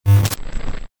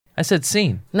I said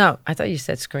scene. No, I thought you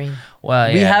said screen. Well,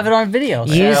 yeah. We have it on video.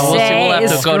 You we'll have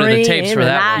to go to the tapes for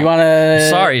that. You want to?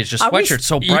 Sorry, it's just sweatshirt's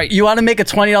so bright. You want to make a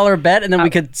 $20 bet, and then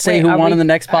we could say who won in the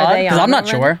next pod? Because I'm not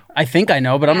sure. I think I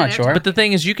know, but I'm not sure. But the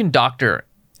thing is, you can doctor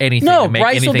anything No, to make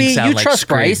Bryce will anything be. sound You like trust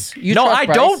scream. Bryce. You No, trust I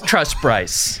Bryce. don't trust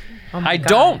Bryce. Oh my I God.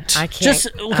 don't. I can't.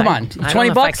 Just come on, I $20 don't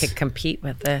know bucks? if I could compete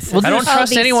with this. Well, I don't trust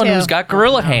these anyone two. who's got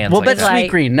gorilla hands. We'll like bet that.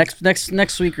 Sweet Green next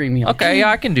Sweet Green meal. Okay, yeah,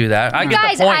 I can do that. I get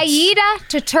Guys, the points. Aida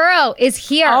Turturro is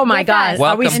here. Oh my with God. us.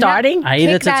 Well, Are we Welcome. starting?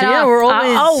 Aida Kick that Tatu. Yeah, off. we're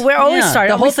always. we're always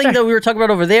starting. The whole We thing start- that we were talking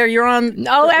about over there, you're on.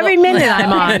 Oh, every minute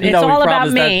I'm on. It's No, we all about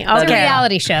promise me. that- It's a Okay.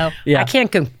 reality show. Yeah, I can't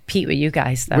compete with you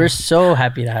guys, though. we're so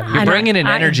happy to have you. You're bringing in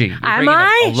energy. You're Am bringing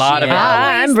I? in a lot of Yeah.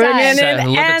 energy. I'm bringing does. in A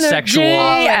little bit energy. sexual,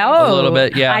 Oh, a little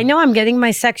bit, yeah. I know I'm getting my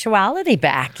sexuality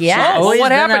back. Yeah. Oh, well,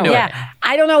 what happened to it? Yeah,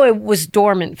 I don't know. It was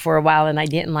dormant for a while, and I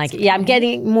didn't like it. Yeah, I'm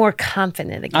getting more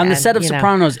confident again. On the set of you know.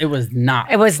 Sopranos, it was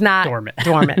not. It was not Dormant.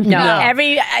 No, No.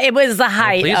 it was the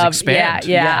height please of expand.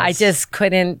 Yeah. I Yes. just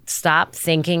couldn't stop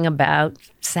thinking about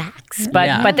sex. But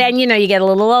Yeah. but then you get a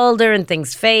little older and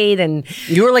things fade and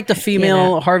You were like the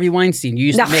female Harvey Weinstein. You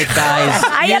used to No. make guys.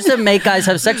 I You used to make guys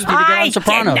have sex with you to get on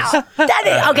Sopranos.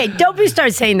 Okay, don't be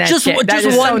start saying that Just shit. That just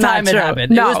is one so not time it true.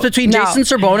 happened. No, it was between no. Jason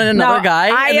Sorbonne and another No, guy,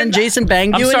 I and am- then Jason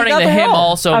banged I'm you. starting and the you got him role.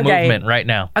 also Okay. movement right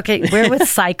now. Okay, we're with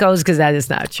psychos because that is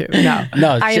not true. No,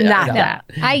 No, I shit, am not no. that.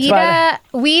 Aida,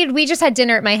 we just had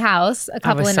dinner at my house a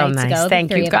couple was of so nights nice. ago. the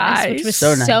Thank three you, of us, guys. which was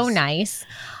So so nice.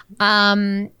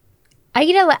 nice.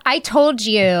 Aida, I told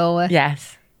you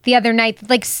Yes. the other night,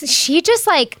 like she just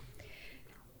like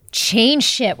changed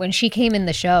shit when she came in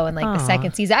the show in like the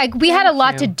second season. We had a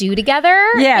lot to do together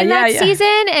in that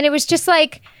season, and it was just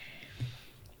like,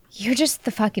 you're just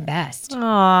the fucking best.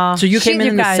 Aw. So you came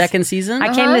in the guys. second season?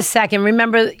 I came the second.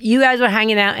 Remember, you guys were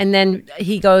hanging out, and then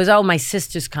he goes, "Oh, my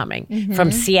sister's coming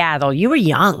from Seattle." You were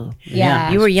young. Yeah.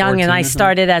 You were young, 14 and I or something.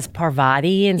 started as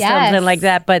Parvati and Yes. something like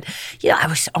that. But I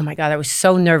was, oh my God, I was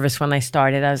so nervous when I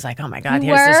started. I was like, oh my God,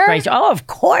 You here's this were? great show. Oh, of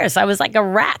course. I was like a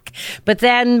wreck. But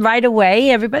then right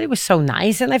away, everybody was so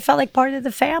nice, and I felt like part of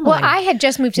the family. Well, I had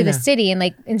just moved to the city and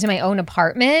like into my own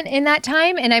apartment in that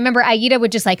time. And I remember Aida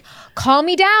would just like call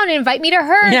me down and invite me to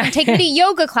her Yeah. and take me to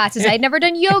yoga classes. I had never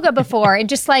done yoga before. And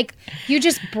just like, you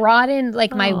just brought in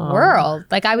like my world.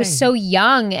 Like I was so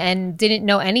young and didn't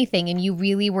know anything. And you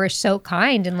really were so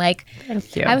kind. And like,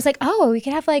 Thank you. I was like, oh, we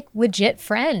could have like legit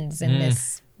friends in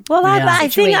this. Well, I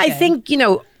Situation. think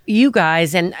you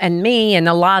guys and me and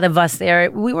a lot of us there,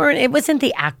 it wasn't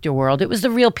the actor world, it was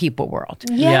the real people world.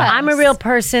 Yeah. I'm a real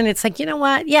person. It's like, you know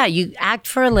what? Yeah, you act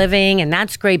for a living and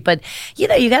that's great, but you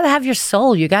got to have your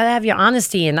soul. You got to have your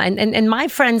honesty. And my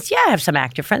friends, I have some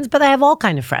actor friends, but I have all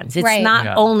kind of friends. It's Right. not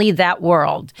Yeah. only that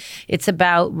world. It's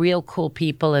about real cool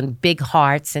people and big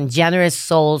hearts and generous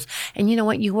souls. And you know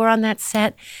what? You were on that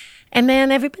set. And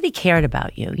man, everybody cared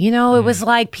about you. It was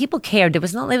like people cared. It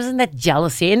wasn't that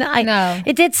jealousy. And No.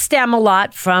 it did stem a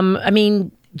lot from,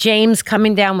 James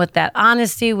coming down with that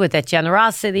honesty, with that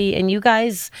generosity. And you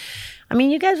guys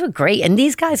were great. And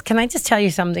these guys, can I just tell you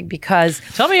something? Because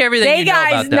Tell me everything you know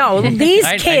about them. no, these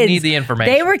I kids, need the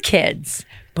information. They were kids.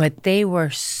 But they were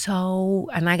so,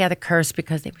 and I got to curse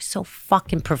because they were so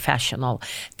fucking professional.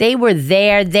 They were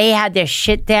there. They had their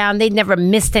shit down. They never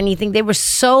missed anything. They were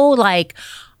so like,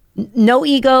 no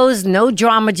egos, no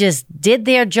drama, just did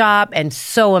their job and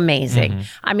so amazing.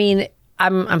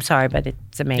 I'm sorry, but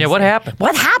it's amazing. Yeah, what happened?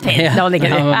 What happened? Yeah. No, they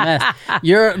get I'm a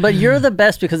mess. You're the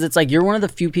best because it's like you're one of the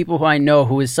few people who I know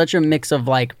who is such a mix of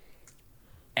like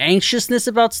anxiousness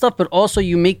about stuff, but also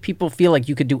you make people feel like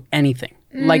you could do anything,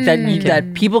 like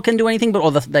that people can do anything,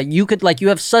 but that you could, like, you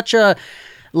have such a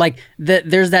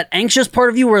there's that anxious part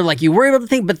of you where like you worry about the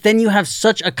thing, but then you have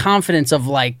such a confidence of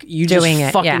like you Doing just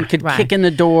it, fucking yeah, could right. kick in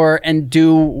the door and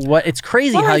do what. It's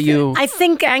crazy Well, how I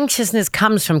think anxiousness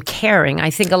comes from caring. I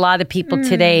think a lot of people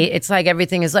today, it's like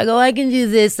everything is like, oh, I can do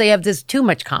this. They have this too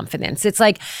much confidence. It's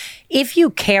like, if you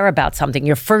care about something,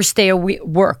 your first day of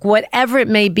work, whatever it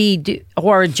may be,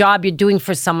 or a job you're doing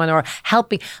for someone or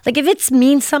helping, like if it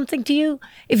means something to you,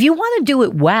 if you want to do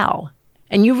it well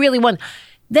and you really want,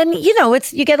 then you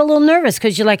get a little nervous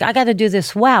because you're like, I got to do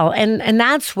this well, and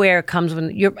that's where it comes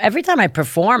when every time I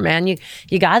perform, man,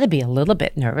 you got to be a little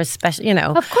bit nervous, especially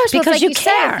Of course, well, because like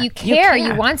care. Said, you care,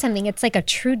 you want something. It's like a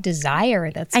true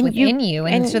desire that's And within you,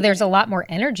 and so there's a lot more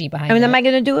energy behind it. am I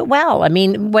going to do it well?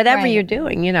 Whatever Right. you're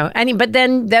doing, but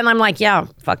then I'm like, yeah,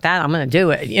 fuck that, I'm going to do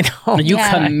it. you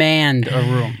Yeah. command a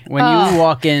room when you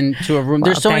walk into a room.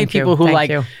 There's so many thank you. people who Thank like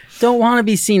you. don't want to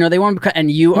be seen or they want to be,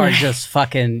 and you are just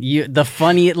fucking the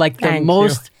funny, like the Thank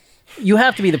most you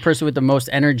have to be the person with the most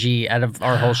energy out of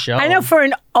our whole show. I know, for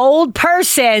an old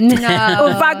person who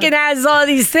fucking has all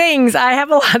these things, I have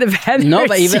a lot of energy. No,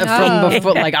 but even from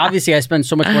before, like, obviously I spent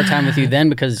so much more time with you then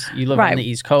because you live on the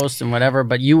East Coast and whatever,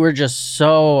 but you were just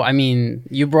so, I mean,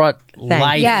 you brought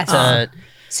life to...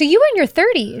 So you were in your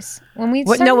 30s when we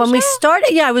started? No, when we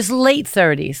started, I was late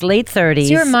 30s. So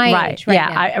you were my age, right?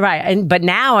 Yeah, now. But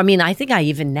now, I mean, I think I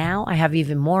have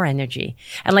even more energy.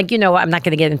 And like, I'm not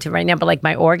going to get into it right now, but like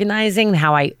my organizing,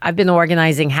 how I've been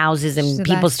organizing houses and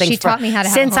people's things. She taught me how to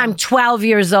since I'm 12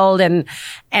 years old, and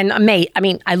mate, I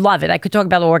mean, I love it. I could talk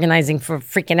about organizing for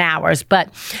freaking hours, but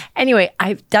anyway,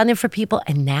 I've done it for people,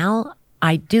 and now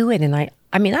I do it, and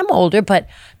I mean, I'm older, but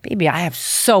baby, I have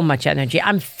so much energy.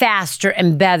 I'm faster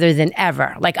and better than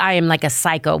ever. Like, I am like a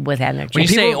psycho with energy. When you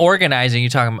say organizing, you're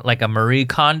talking like a Marie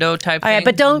Kondo type thing?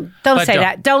 But don't say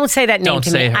that. Don't say that name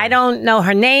to me. Her. I don't know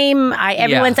her name.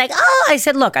 Everyone's like, oh, I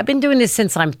said, look, I've been doing this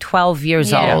since I'm 12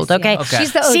 years old, okay?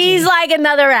 She's the OG. She's like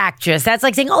another actress. That's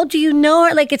like saying, oh, do you know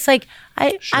her? Like, it's like,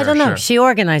 I don't know. Sure. She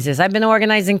organizes. I've been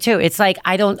organizing too. It's like,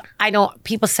 I don't,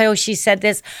 people say, oh, she said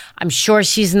this. I'm sure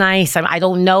she's nice. I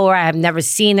don't know her. I have never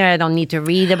seen her. I don't need to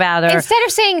read about her. Instead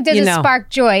of saying, does it spark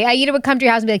joy? You would come to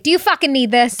your house and be like, do you fucking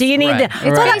need this? Do you need this?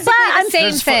 It's basically the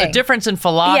same thing. A difference in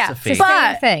philosophy. Yeah, it's the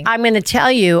same thing. I'm going to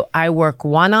tell you, I work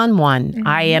one-on-one. Mm-hmm.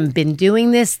 I am been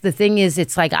doing this. The thing is,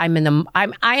 it's like I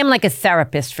am like a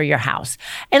therapist for your house.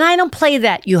 And I don't play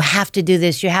that. You have to do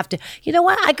this. You have to. You know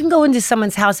what? I can go into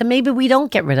someone's house and maybe we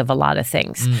don't get rid of a lot of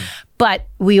things. But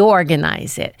we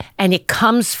organize it, and it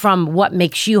comes from what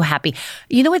makes you happy.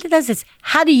 You know what it does? It's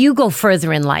how do you go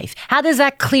further in life? How does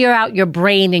that clear out your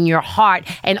brain and your heart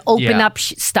and open up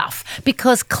stuff?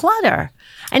 Because clutter,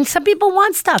 and some people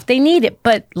want stuff, they need it,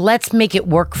 but let's make it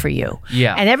work for you.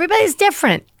 Yeah. And everybody's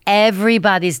different.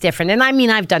 Everybody's different. And I mean,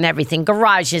 I've done everything,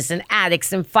 garages and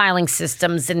attics and filing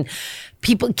systems and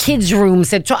kids'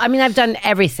 rooms. I've done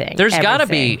everything. There's got to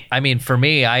be, I mean, for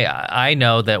me, I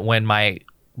know that when my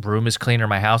room is clean or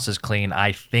my house is clean,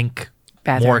 I think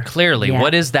better, more clearly. Yeah.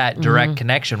 What is that direct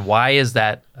connection? Why is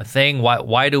that a thing?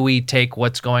 Why do we take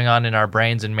what's going on in our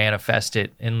brains and manifest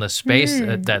it in the space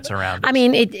that's around us? I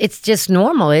mean, it's just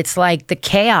normal. It's like the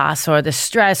chaos or the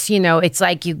stress, it's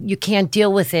like you can't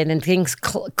deal with it and things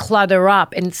clutter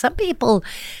up. And some people,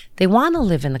 they want to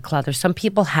live in the clutter. Some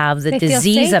people have the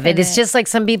disease of it. It's just like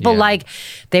some people like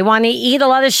they want to eat a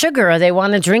lot of sugar or they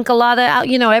want to drink a lot of,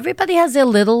 everybody has their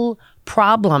little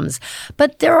problems.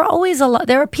 But there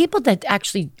are people that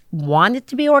actually want it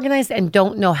to be organized and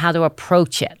don't know how to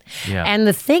approach it. Yeah. And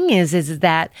the thing is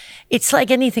that it's like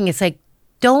anything. It's like,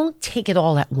 don't take it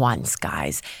all at once,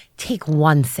 guys. Take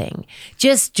one thing.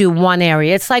 Just do one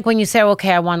area. It's like when you say,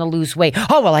 okay, I want to lose weight.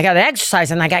 Oh, well, I got to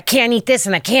exercise and I can't eat this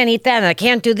and I can't eat that and I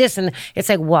can't do this. And it's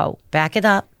like, whoa, back it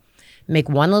up. Make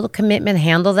one little commitment,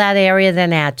 handle that area,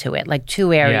 then add to it. Like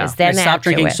 2 areas, then add to it. Stop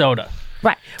drinking soda.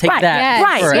 Right. Take that.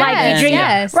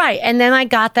 Yes. Right. Right. And then I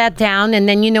got that down. And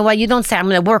then you know what? You don't say, I'm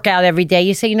going to work out every day.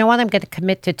 You say, you know what? I'm going to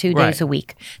commit to 2 days a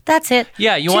week. That's it.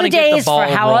 Yeah. You want to get the ball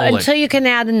rolling. Until you can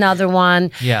add another one.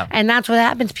 Yeah. And that's what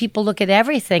happens. People look at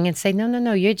everything and say,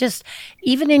 no. You're just,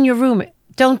 even in your room,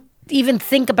 don't even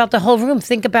think about the whole room.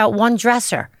 Think about one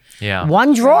dresser. Yeah.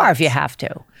 One drawer if you have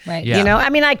to. Right. Yeah.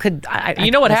 I mean, I could. You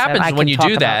know what happens when you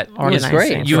do that? It's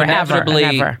great. You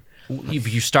inevitably.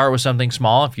 If you start with something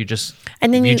small, if you just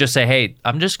say, hey,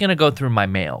 I'm just going to go through my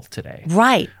mail today.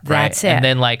 Right. That's it. And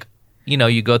then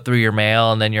you go through your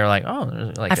mail and then you're like, oh,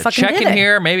 there's like a check in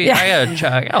here. Maybe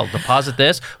I'll deposit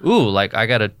this. Ooh, like I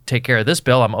got to take care of this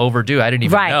bill. I'm overdue. I didn't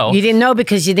even know. You didn't know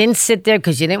because you didn't sit there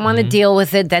because you didn't want to deal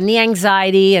with it. Then the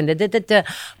anxiety and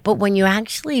But when you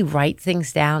actually write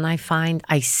things down, I find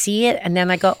I see it and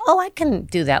then I go, oh, I can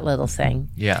do that little thing.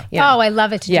 Yeah. Oh, I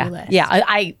love a to-do list. Yeah.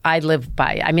 I live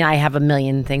by, I have a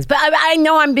million things, but I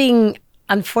know I'm being...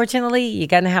 Unfortunately, you're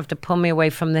going to have to pull me away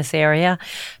from this area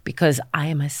because I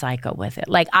am a psycho with it.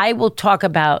 Like, I will talk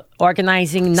about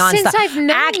organizing nonstop. Since I've known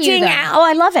acting, you,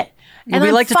 I love it. And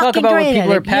we like to talk about what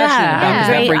people are passionate about because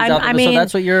that brings out so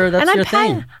that's what your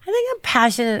thing. I think I'm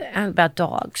passionate about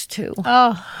dogs too.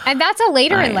 Oh, and that's a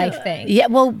later in life thing. Yeah,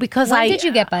 well, because when did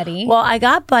you get Buddy? Well, I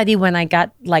got Buddy when I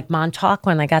got Montauk,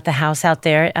 when I got the house out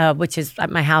there, which is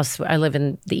my house. I live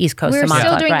in the East Coast. We were of Montauk,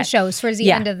 still doing the shows towards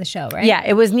the end of the show, right? Yeah,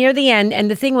 it was near the end.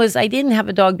 And the thing was, I didn't have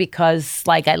a dog because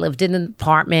I lived in an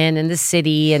apartment in the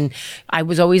city and I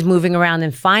was always moving around.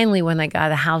 And finally, when I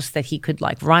got a house that he could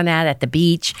run at the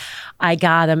beach, I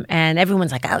got him, and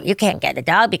everyone's like, "Oh, you can't get a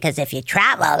dog because if you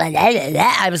travel,"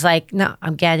 I was like, "No,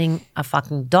 I'm getting a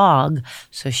fucking dog,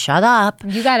 so shut up."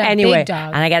 You got a big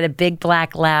dog, and I got a big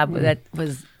black lab that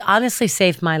was honestly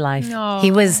saved my life. No.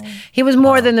 He was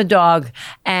more than a dog,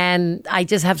 and I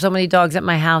just have so many dogs at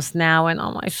my house now. And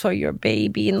I saw your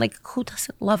baby, and like, who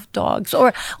doesn't love dogs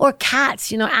or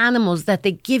cats? Animals that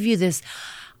they give you this.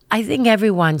 I think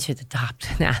everyone should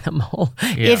adopt an animal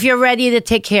if you're ready to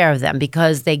take care of them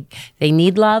because they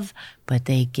need love, but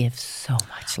they give so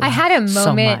much love. I had a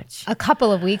moment a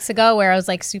couple of weeks ago where I was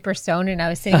like super stoned and I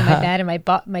was sitting in my bed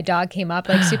and my dog came up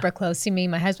like super close to me.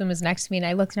 My husband was next to me and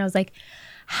I looked and I was like,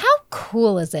 how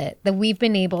cool is it that we've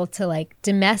been able to like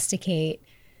domesticate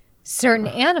certain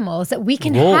animals that we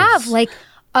can have like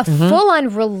a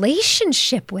full-on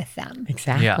relationship with them.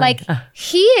 Exactly. Yeah. Like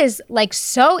he is like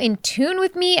so in tune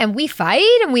with me and we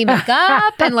fight and we make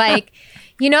up and like,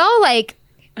 like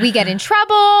we get in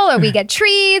trouble or we get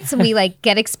treats and we like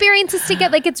get experiences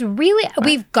together. Like it's really,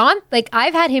 we've gone, like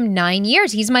I've had him 9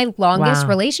 years. He's my longest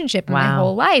relationship in my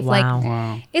whole life.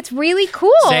 Like it's really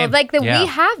cool. Same. Like that we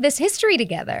have this history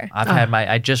together. I've had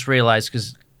I just realized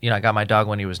because, I got my dog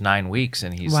when he was 9 weeks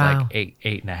and he's like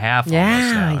eight and a half almost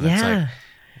now. And it's like,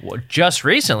 just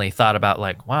recently thought about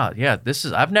like, wow,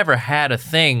 I've never had a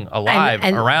thing alive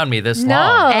around me this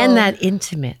long. And that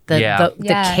intimate, the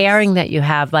caring that you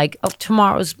have. Like,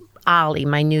 tomorrow's Ollie,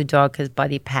 my new dog, because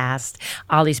Buddy passed.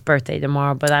 Ollie's birthday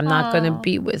tomorrow, but I'm not going to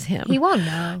be with him. He won't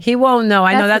know. He won't know.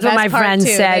 I know that's what my friend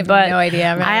said, but no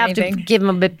idea I have to give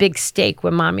him a big steak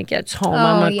when Mommy gets home.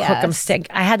 I'm going to cook him steak.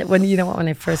 I had it when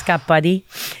I first got Buddy.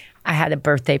 I had a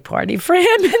birthday party for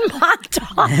him in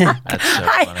Montauk. That's so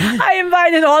funny. I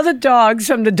invited all the dogs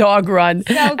from the dog run.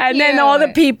 And then all the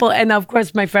people. And of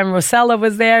course, my friend Rosella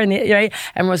was there.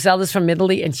 And Rosella's from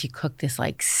Italy. And she cooked this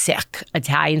like sick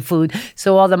Italian food.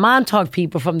 So all the Montauk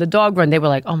people from the dog run, they were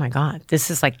like, oh my God,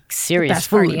 this is like serious best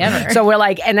food. Party ever. So we're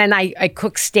like, and then I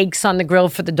cooked steaks on the grill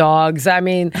for the dogs. I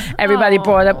mean, everybody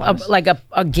brought up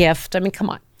a gift. I mean,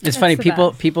 come on. It's funny,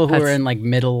 people who are in like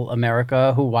middle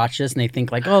America who watch this and they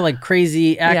think like, oh, like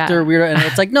crazy actor, weirdo. And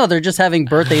it's like, no, they're just having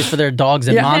birthdays for their dogs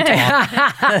in Montauk.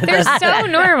 They're so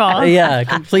normal. Yeah,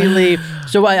 completely.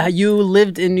 So you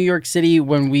lived in New York City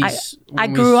when I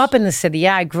grew up in the city.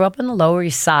 Yeah, I grew up on the Lower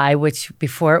East Side, which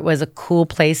before it was a cool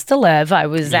place to live. I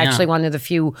was actually one of the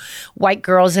few white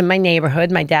girls in my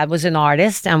neighborhood. My dad was an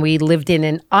artist and we lived in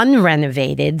an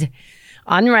unrenovated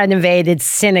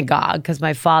synagogue because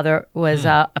my father was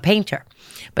a painter,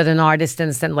 but an artist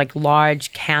and then like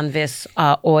large canvas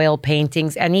oil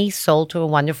paintings. And he sold to a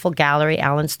wonderful gallery,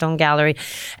 Allen Stone Gallery.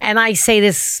 And I say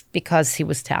this because he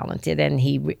was talented and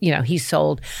he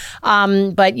sold.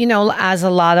 But, as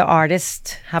a lot of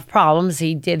artists have problems,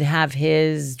 he did have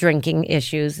his drinking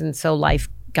issues. And so life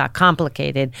got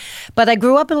complicated. But I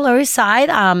grew up in Lower East Side,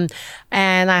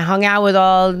 and I hung out with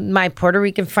all my Puerto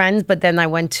Rican friends, but then I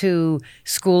went to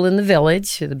school in the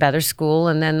Village, the better school,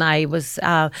 and then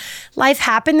life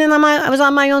happened, and I was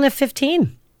on my own at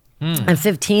 15. I'm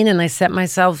 15 and I sent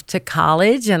myself to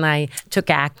college and I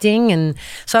took acting. And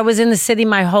so I was in the city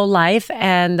my whole life.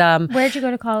 And where'd you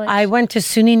go to college? I went to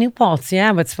SUNY New Paltz.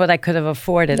 Yeah, that's what I could have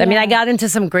afforded. Yeah. I mean, I got into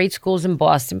some great schools in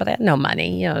Boston, but I had no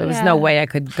money. There was no way I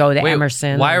could go to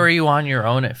Emerson. Why were you on your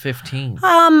own at 15?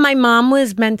 My mom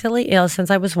was mentally ill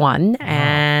since I was 1.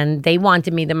 And they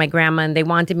wanted me my grandma, and they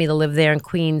wanted me to live there in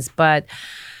Queens. But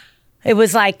it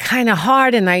was like kind of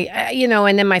hard, and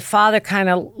and then my father kind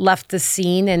of left the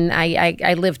scene, and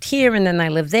I lived here, and then I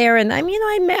lived there, and I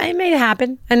made it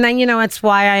happen, and then that's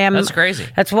why I am. That's crazy.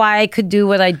 That's why I could do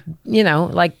what I,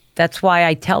 that's why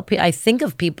I tell people. I think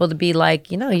of people to be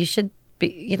like, you should.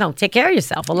 Take care of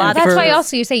yourself. That's why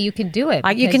also you say you can do it.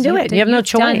 You can do it. You have no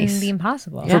choice. Done the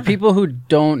impossible. For people who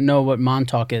don't know what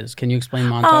Montauk is, can you explain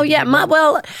Montauk? Oh yeah,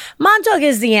 Montauk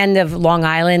is the end of Long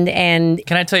Island, and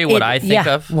can I tell you what I think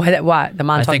of? What the Montauk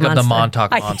Monster? I think of the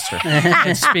Montauk Monster.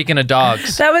 And speaking of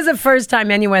dogs, that was the first time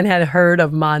anyone had heard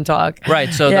of Montauk.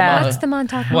 Right. So what's the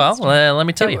Montauk Monster? Well, let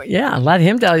me tell you. Yeah, let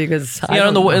him tell you because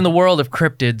in the world of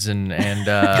cryptids and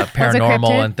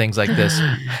paranormal and things like this.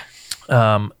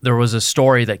 There was a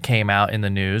story that came out in the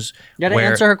news. You got to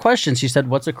answer her question. She said,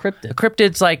 "What's a cryptid?" A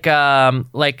cryptid's like a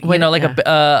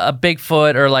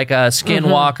Bigfoot or like a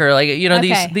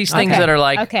skinwalker, these things that are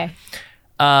like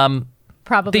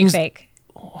probably fake.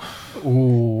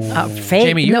 Ooh. Fake?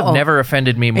 Jamie, you have never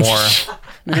offended me more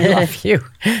I love you.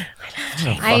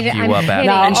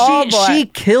 And she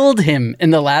killed him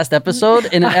in the last episode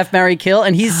in an F, Marry, Kill,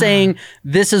 and he's saying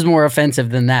this is more offensive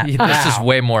than that. This is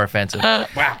way more offensive.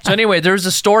 Wow. So anyway, there's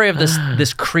a story of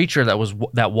this creature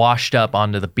that washed up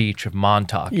onto the beach of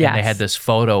Montauk, and they had this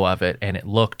photo of it, and it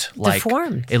looked like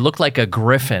deformed. It looked like a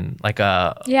griffin, like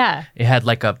a It had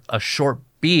like a short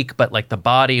beak, but like the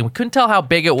body, and we couldn't tell how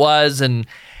big it was, and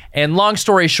long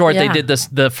story short, they did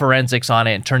the forensics on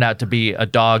it, and it turned out to be a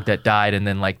dog that died, and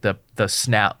then like the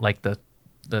snout, like the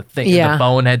thing, the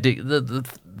bone had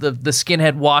the skin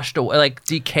had washed away, like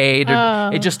decayed.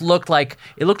 It just looked like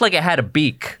it had a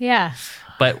beak. Yeah.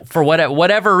 But for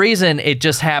whatever reason, it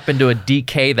just happened to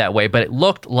decay that way. But it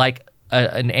looked like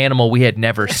an animal we had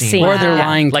never seen. Or they're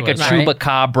lying to like us, a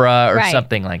chupacabra or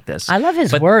something like this. I love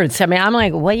his words. I mean, I'm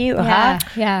like, what you,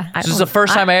 Yeah. This is the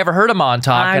first time I ever heard of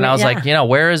Montauk, and I was like,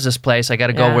 where is this place? I got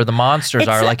to go where the monsters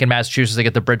are. Like in Massachusetts, they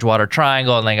get the Bridgewater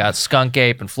Triangle, and they got Skunk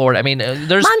Ape in Florida. I mean,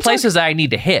 there's places that I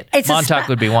need to hit. Montauk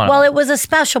would be one of them. Well, it was a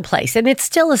special place, and it's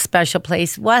still a special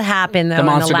place. What happened, though, the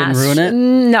monster didn't ruin it?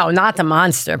 No, not the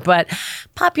monster, but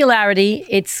popularity,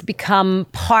 it's become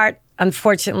part,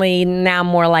 unfortunately, now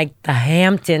more like the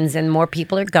Hamptons, and more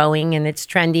people are going, and it's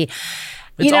trendy.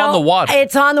 It's on the water.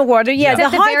 It's on the water. Yeah. The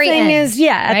hard thing is,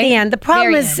 at the end. The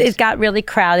problem is it got really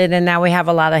crowded, and now we have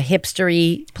a lot of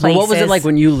hipstery places. Well, what was it like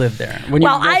when you lived there? When you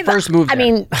first moved there? I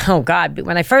mean, oh God,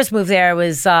 when I first moved there, it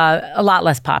was a lot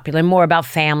less popular, more about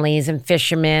families and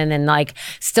fishermen, and like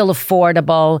still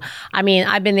affordable. I mean,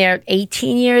 I've been there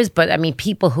 18 years, but I mean,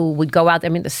 people who would go out. I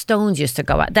mean, the Stones used to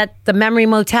go out. The Memory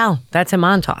Motel, that's in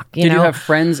Montauk. Did you have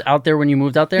friends out there when you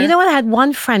moved out there? You know what? I had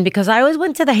one friend, because I always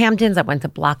went to the Hamptons. I went to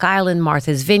Block Island,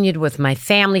 Martha's Vineyard with my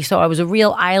family. So I was a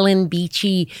real island,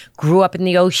 beachy, grew up in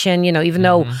the ocean, even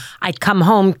though I'd come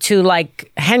home to like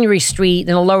Henry Street in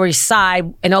the Lower East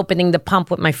Side and opening the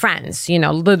pump with my friends,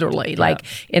 literally like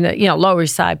in the, Lower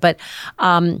East Side. But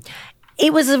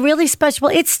it was a really special,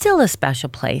 it's still a special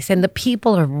place, and the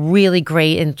people are really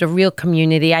great, and it's a real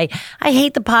community. I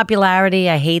hate the popularity.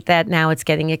 I hate that now it's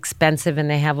getting expensive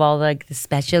and they have all like the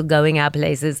special going out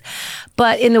places.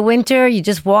 But in the winter, you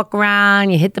just walk around,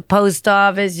 you hit the post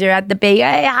office, you're at the bay,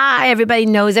 hi, everybody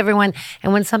knows everyone.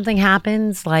 And when something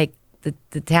happens, like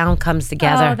the town comes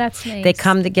together. Oh, that's nice. They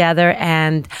come together,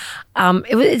 and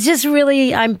it's just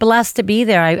really, I'm blessed to be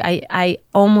there. I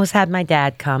almost had my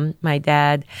dad come. My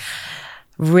dad,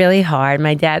 really hard.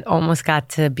 My dad almost got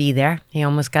to be there. He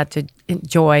almost got to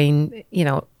enjoy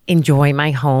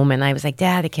my home. And I was like,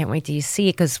 Dad, I can't wait till you see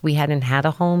it, because we hadn't had a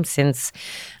home since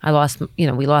we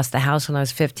lost the house when I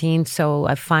was 15. So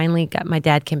I finally my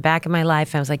dad came back in my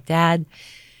life, and I was like, Dad,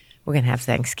 we're going to have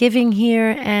Thanksgiving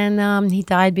here. And he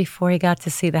died before he got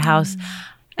to see the house.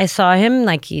 I saw him,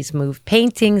 like, he's moved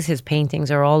paintings. His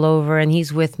paintings are all over, and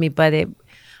he's with me. But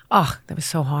that was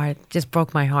so hard. It just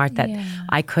broke my heart that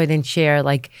I couldn't share,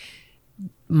 like,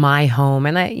 my home.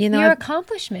 And your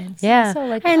accomplishments. Yeah. So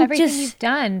like and everything you've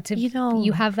done to,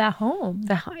 you have that home.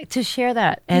 To share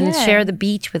that and share the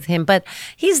beach with him. But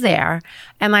he's there,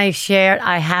 and I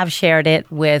have shared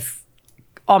it with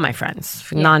all my friends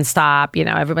nonstop,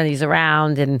 everybody's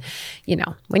around. And,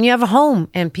 when you have a home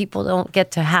and people don't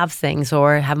get to have things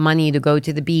or have money to go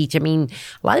to the beach. I mean,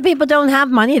 a lot of people don't have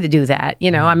money to do that,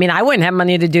 I mean, I wouldn't have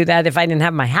money to do that if I didn't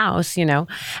have my house,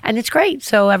 and it's great.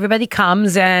 So everybody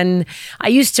comes, and I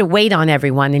used to wait on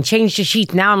everyone and change the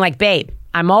sheets. Now I'm like, babe,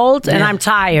 I'm old and I'm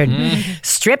tired.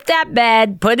 Strip that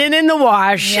bed, put it in the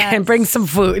wash, and bring some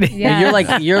food.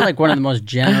 Yeah. You're like one of the most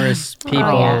generous people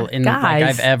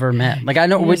I've ever met. Like, I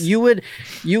know what you would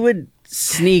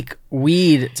sneak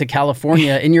weed to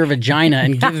California in your vagina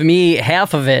and give me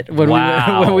half of it when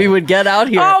we would get out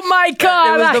here. Oh my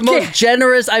God. It was the most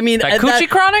generous. I mean, that coochie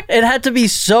chronic? It had to be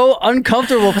so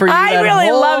uncomfortable for you. I really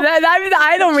love that.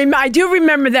 I don't remember. I do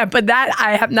remember that, but that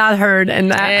I have not heard.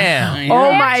 And that, damn.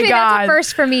 Oh my God. That's a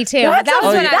first for me too.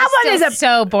 That was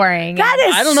so boring. That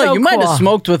is I don't know. So you might have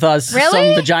smoked with us some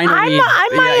vagina weed. I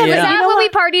might have. Was that when we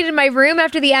partied in my room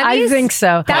after the Emmys? I think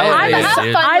so.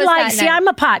 I'm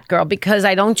a pot girl because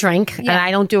I don't drink and I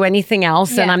don't do anything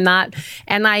else, and I'm not.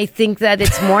 And I think that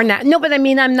it's more now. No, but I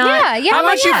mean, I'm not. How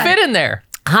much you fit in there?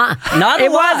 Huh? Not a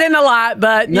it lot. Wasn't a lot,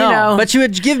 but but you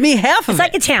would give me half of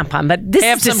it. It's like a tampon, but this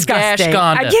is disgusting.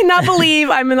 I cannot believe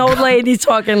I'm an old lady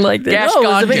talking like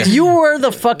this. You were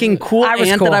the fucking cool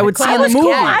aunt that I would see in the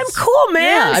movies. I'm cool,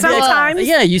 man. Sometimes.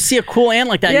 You see a cool aunt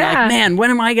like that, and you're like, man,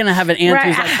 when am I going to have an aunt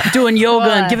who's like doing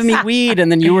yoga and giving me weed?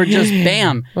 And then you were just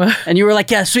bam. And you were like,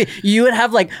 yeah, sweet. You would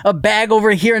have like a bag over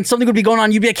here and something would be going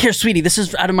on. You'd be like, here, sweetie, this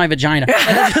is out of my vagina.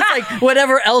 And then just like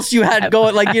whatever else you had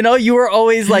going, like, you were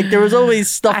always like, there was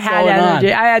always stuff going on.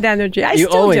 I had energy. I you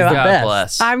still always do. the God best.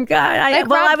 bless. I'm good.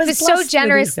 I was so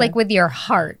generous, like with your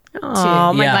heart.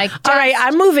 Oh my! Yeah. Like, all right,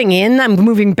 I'm moving in. I'm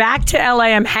moving back to LA.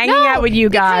 I'm hanging out with you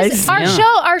guys.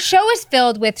 Our show is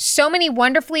filled with so many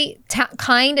wonderfully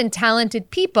kind and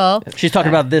talented people. She's talking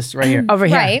about this right here. Over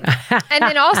here, Right? And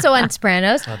then also on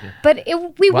Sopranos. But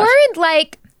we weren't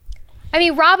like. I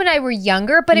mean, Rob and I were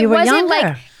younger, but it wasn't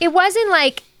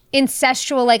like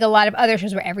incestual like a lot of other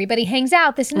shows where everybody hangs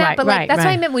out, this and that. But like that's what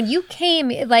I meant when you came.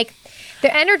 Like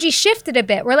the energy shifted a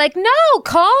bit. We're like, no,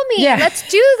 call me. Yeah. Let's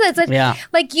do this.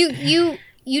 Like you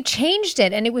changed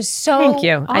it, and it was so Thank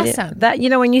you. awesome. That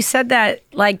when you said that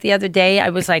like the other day, I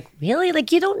was like, really?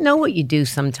 Like you don't know what you do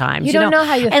sometimes. You don't know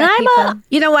how you affect and people.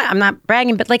 You know what? I'm not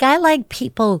bragging, but like I like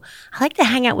people. I like to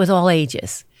hang out with all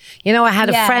ages. You know, I had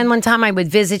a friend one time I would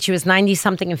visit. She was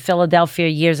 90-something in Philadelphia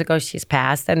years ago. She's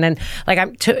passed. And then,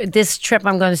 like, this trip,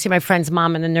 I'm going to see my friend's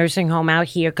mom in a nursing home out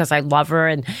here because I love her.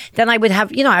 And then I would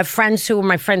have, I have friends who are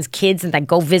my friends' kids, and I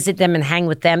go visit them and hang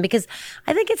with them because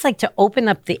I think it's like to open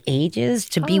up the ages,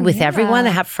 to be with everyone,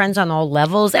 to have friends on all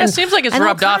levels. Yeah, it seems like it's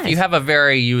rubbed off. You have a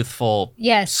very youthful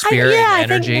spirit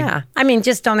and energy. I mean,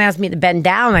 just don't ask me to bend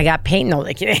down. I got paint. No,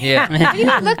 like, look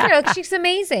at her. She's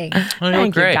amazing.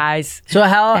 Thank you, guys. So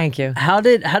Thank you. How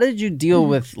did you deal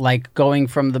with like going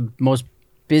from the most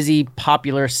busy,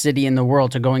 popular city in the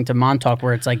world to going to Montauk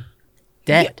where it's like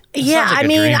dead? Yeah, like I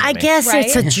mean, I guess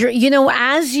it's a dream.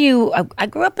 As I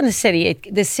grew up in the city.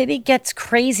 The city gets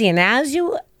crazy, and as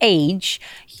you age,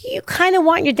 you kind of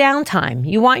want your downtime.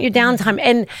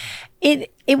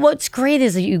 And what's great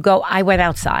is that you go. I went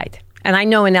outside. And I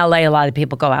know in LA, a lot of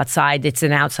people go outside. It's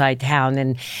an outside town.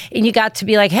 And you got to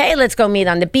be like, hey, let's go meet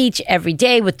on the beach every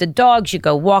day with the dogs. You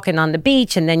go walking on the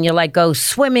beach, and then you like go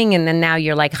swimming. And then now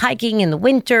you're like hiking in the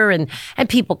winter, and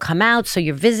people come out. So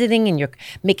you're visiting, and you're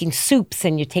making soups,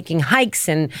 and you're taking hikes.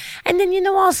 And then,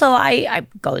 also I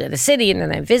go to the city, and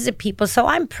then I visit people. So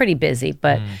I'm pretty busy.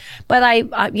 But I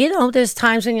there's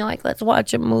times when you're like, let's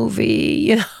watch a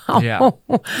movie, Yeah.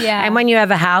 And when you have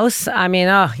a house, I mean,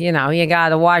 you got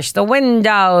to wash the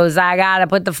windows. I gotta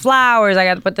put the flowers. I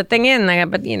gotta put the thing in.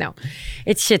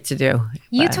 It's shit to do.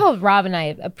 You told Rob and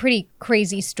I a pretty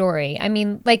crazy story. I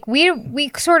mean, like we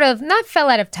sort of not fell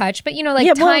out of touch, but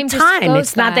time just goes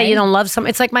It's not that you don't love someone.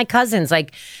 It's like my cousins.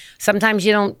 Like sometimes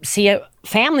you don't see a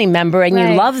family member and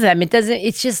you love them.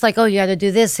 It's just like, oh, you got to do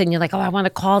this, and you're like, oh, I want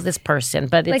to call this person.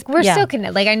 But it's, like we're still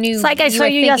connected. Like I knew. It's like I saw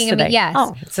you yesterday. Yes.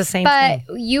 Oh, it's the same thing.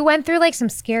 But you went through like some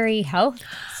scary health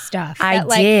stuff. I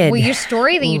did. Well, your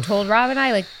story that you told Rob and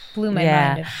I like blew my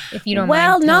mind. If you don't mind.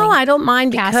 Well, no, I don't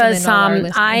mind because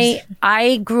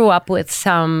I grew up with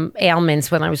some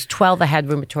ailments. When I was 12, I had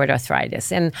rheumatoid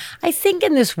arthritis, and I think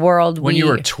in this world when you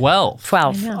were 12,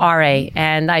 RA,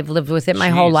 and I've lived with it my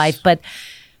whole life. But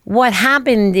what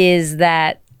happened is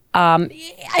that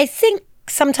I think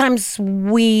sometimes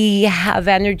we have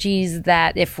energies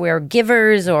that if we're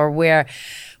givers or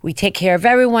we take care of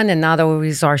everyone and not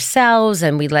always ourselves,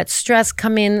 and we let stress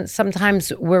come in.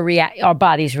 Sometimes our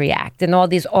bodies react, and all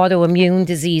these autoimmune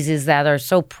diseases that are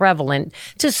so prevalent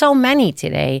to so many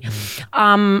today.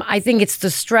 I think it's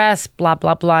the stress, blah,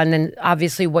 blah, blah, and then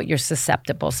obviously what you're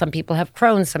susceptible. Some people have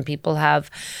Crohn's, some people have,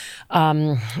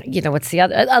 what's the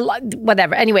other,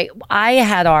 whatever. Anyway, I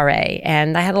had RA,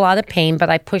 and I had a lot of pain, but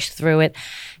I pushed through it.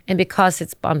 And because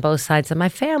it's on both sides of my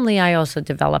family, I also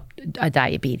developed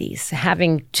diabetes.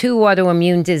 Having 2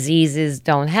 autoimmune diseases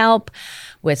don't help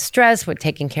with stress, with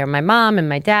taking care of my mom and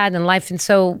my dad and life. And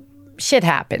so shit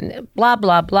happened. Blah,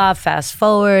 blah, blah. Fast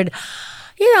forward.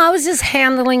 I was just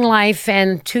handling life.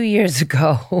 And 2 years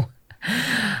ago,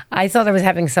 I thought I was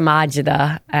having some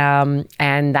agita.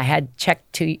 And I had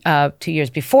checked 2 years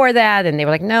before that. And they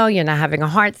were like, no, you're not having a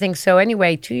heart thing. So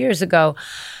anyway, 2 years ago,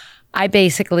 I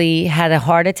basically had a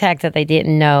heart attack that they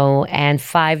didn't know, and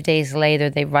 5 days later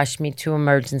they rushed me to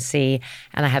emergency,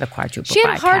 and I had a quadruple bypass. She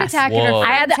had a heart attack in her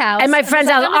friend's house. And my friend's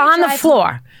house on the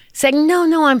floor, saying,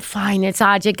 no, I'm fine. It's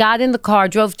Ajay. Got in the car,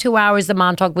 drove 2 hours to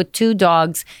Montauk with 2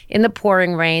 dogs in the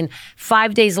pouring rain.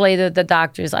 5 days later, the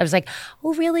doctors, I was like,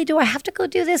 oh, really? Do I have to go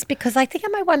do this? Because I think I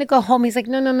might want to go home. He's like,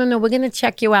 no, we're going to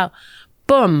check you out.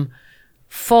 Boom.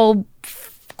 Full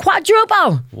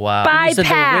quadruple bypass. You said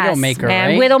the Widowmaker,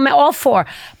 man, right? All 4.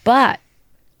 But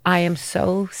I am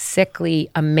so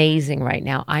sickly amazing right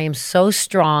now. I am so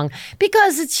strong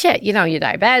because it's shit. You're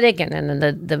diabetic, and then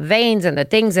the veins and the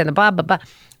things and the blah, blah, blah.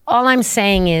 All I'm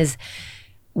saying is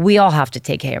we all have to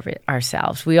take care of it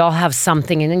ourselves. We all have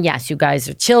something. And then, yes, you guys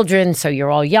are children, so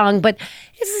you're all young. But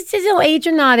it's age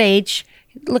or not age.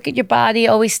 look at your body,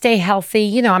 always stay healthy.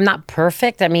 You know, I'm not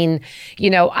perfect. I mean, you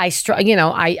know, I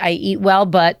eat well,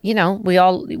 but you know, we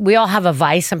all have a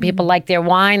vice. Some people like their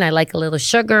wine. I like a little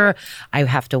sugar. I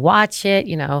have to watch it,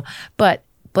 you know. But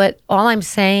all I'm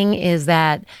saying is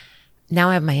that now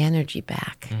I have my energy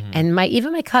back. And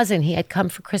even my cousin, he had come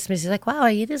for Christmas. He's like, wow,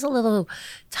 he is a little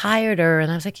tireder. And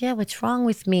I was like, yeah, what's wrong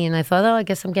with me? And I thought, I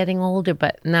guess I'm getting older.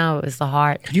 But no, it was the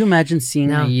heart. Could you imagine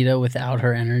seeing Aida without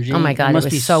her energy? Oh my God, it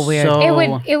was so weird.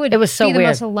 It was so be the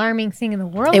most alarming thing in the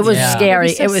world. It was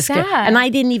scary. It was scary. And I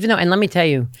didn't even know. And let me tell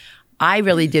you, I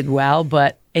really did well.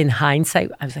 But in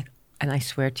hindsight, I was like, and I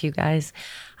swear to you guys,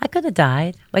 I could have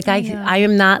died. Like I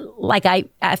am not like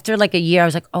after like a year, I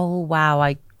was like, oh wow,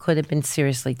 I could have been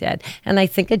seriously dead. And I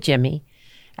think of Jimmy,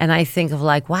 and I think of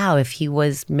like, wow, if he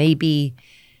was maybe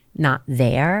not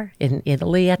there in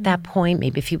Italy at that point,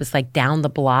 maybe if he was like down the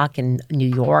block in New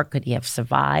York, could he have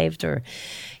survived? Or,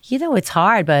 you know, it's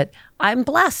hard, but I'm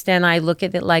blessed, and I look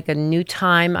at it like a new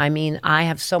time. I mean, I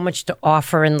have so much to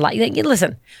offer in life.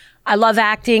 Listen, I love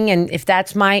acting, and if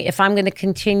I'm going to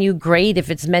continue, great. If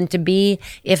it's meant to be,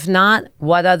 if not,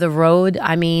 what other road?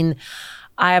 I mean,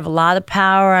 I have a lot of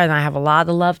power, and I have a lot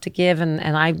of love to give, and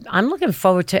I'm looking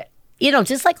forward to, you know,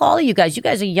 just like all of you guys. You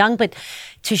guys are young, but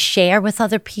to share with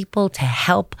other people, to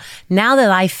help. Now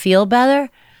that I feel better,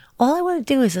 all I want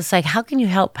to do is just like, how can you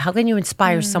help? How can you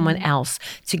inspire someone else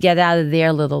to get out of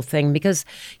their little thing? Because,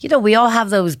 you know, we all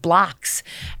have those blocks,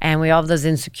 and we all have those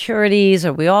insecurities,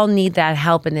 or we all need that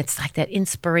help. And it's like that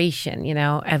inspiration, you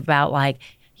know, about like,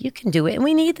 you can do it. And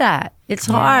we need that. It's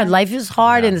hard. Life is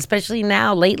hard. And especially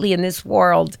now, lately in this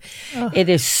world, it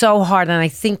is so hard. And I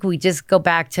think we just go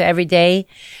back to every day,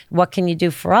 what can you do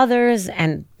for others?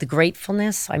 And the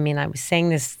gratefulness. I mean, I was saying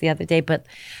this the other day, but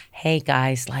hey,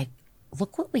 guys, like,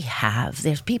 look what we have.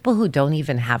 There's people who don't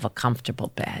even have a comfortable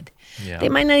bed. Yeah. They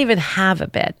might not even have a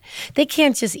bed. They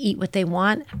can't just eat what they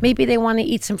want. Maybe they want to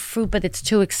eat some fruit, but it's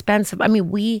too expensive. I mean,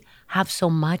 we have so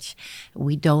much,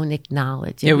 we don't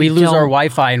acknowledge it. Yeah, we lose our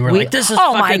Wi-Fi, and we're like, this is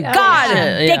oh my God,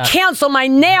 they canceled my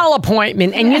nail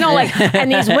appointment. And you know, like,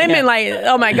 and these women like,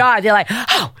 oh my God, they're like,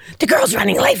 oh, the girl's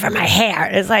running late for my hair.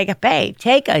 It's like, babe,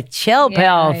 take a chill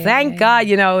pill. Thank God,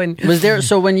 you know. And was there,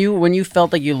 so when you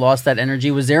felt like you lost that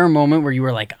energy, was there a moment where you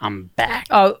were like, I'm back?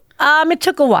 Oh, it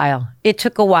took a while.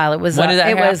 It was when did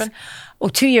that happen?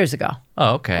 2 years ago.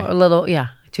 Oh, okay. A little, 2 years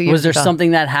ago. Was there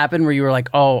something that happened where you were like,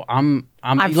 oh, I'm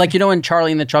like, you know, in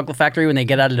Charlie and the Chocolate Factory, when they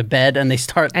get out of the bed and they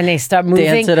start moving,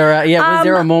 dancing around. Yeah, was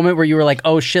there a moment where you were like,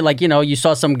 oh shit, like, you know, you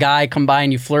saw some guy come by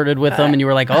and you flirted with him and you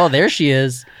were like, oh, there she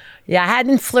is. Yeah, I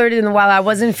hadn't flirted in a while. I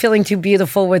wasn't feeling too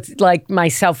beautiful with like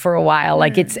myself for a while.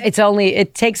 Like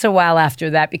it takes a while after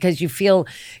that, because you feel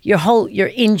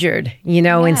you're injured, you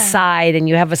know, inside, and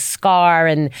you have a scar,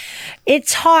 and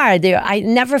it's hard. I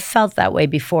never felt that way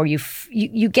before.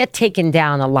 You get taken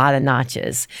down a lot of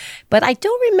notches, but I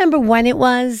don't remember when it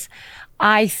was.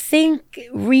 I think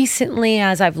recently,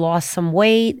 as I've lost some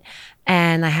weight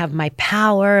and I have my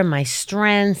power and my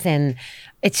strength, and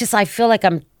it's just, I feel like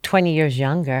I'm 20 years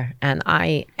younger. And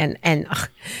let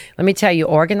me tell you,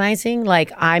 organizing,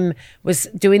 like was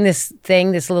doing this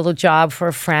little job for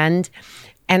a friend,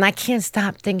 and I can't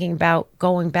stop thinking about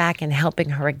going back and helping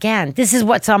her again. This is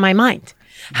what's on my mind.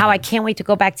 How I can't wait to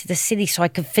go back to the city so I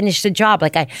could finish the job.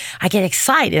 Like I get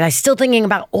excited. I'm still thinking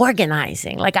about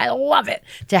organizing. Like I love it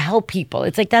to help people.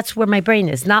 It's like, that's where my brain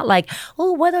is. Not like,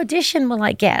 oh, what audition will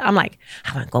I get? I'm like,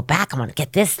 I want to go back. I want to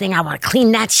get this thing. I want to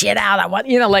clean that shit out. I want,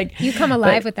 you know, like. You come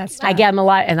alive with that stuff. I get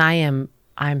alive, and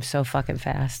I'm so fucking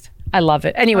fast. I love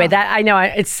it. Anyway, that I know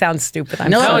it sounds stupid.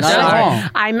 I'm so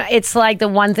sorry. It's like the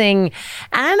one thing,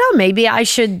 I don't know, maybe I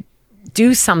should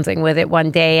do something with it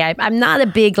one day. I'm not a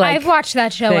big like. I've watched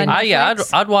that show.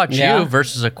 I'd watch you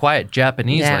versus a quiet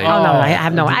Japanese lady. Oh no, I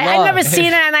have no. I've never seen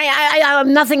her, and I have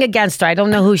nothing against her. I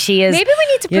don't know who she is. Maybe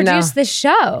we need to produce this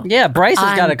show. Yeah, Bryce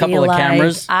has got a couple of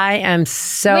cameras. I am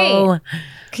so. Wait.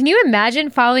 Can you imagine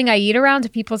following Aida around to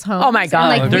people's homes? Oh my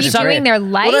God. And like redoing their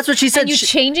life? Well, that's what she said. And you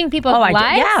changing people's lives?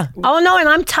 Yeah. Oh no, and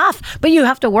I'm tough, but you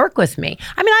have to work with me.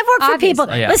 I mean, I've worked with people.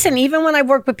 Listen, even when I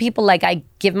work with people, like I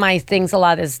give my things a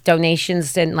lot as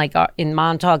donations, and like in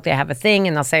Montauk, they have a thing,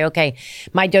 and they'll say, okay,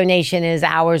 my donation is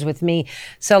hours with me.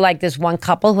 So like this one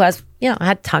couple who has, you know,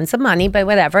 had tons of money, but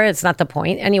whatever, it's not the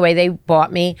point. Anyway, they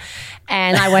bought me,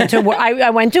 and I went to I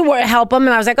went to help them,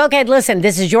 and I was like, okay, listen,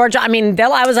 this is your job. I mean,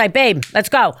 I was like, babe, let's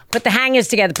go. Put the hangers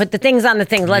together, put the things on the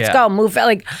things. Let's go, move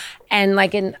like, and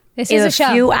like in a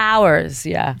few hours,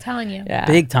 I'm telling you,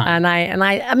 big time. And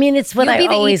I mean, it's what I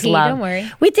always love. Don't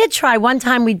worry. We did try one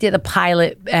time. We did a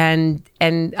pilot, and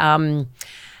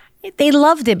They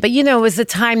loved it, but it was the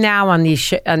time now on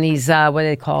these what are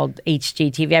they called,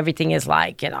 HGTV. Everything is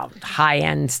like high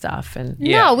end stuff, and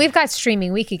no, we've got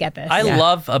streaming. We could get this. I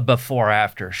love a before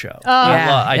after show.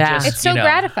 It's so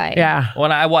gratifying. Yeah,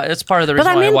 when I watch, it's part of the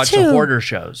reason why I watch the hoarder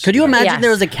shows. Could you imagine there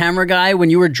was a camera guy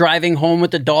when you were driving home with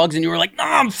the dogs and you were like, "No,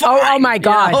 I'm fine." Oh my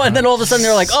god! And then all of a sudden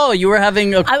they're like, "Oh, you were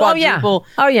having a quadruple."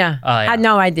 Oh yeah. I had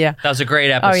no idea. That was a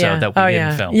great episode that we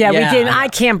didn't film. Yeah, we didn't. I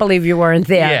can't believe you weren't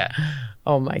there. Yeah.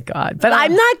 Oh my God. But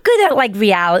I'm not good at like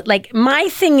reality. Like my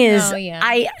thing is,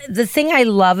 the thing I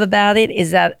love about it is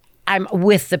that I'm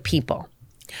with the people.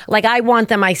 Like I want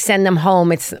them, I send them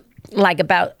home. It's like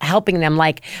about helping them.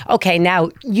 Like, okay,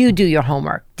 now you do your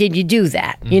homework. Did you do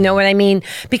that? You know what I mean?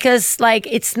 Because like,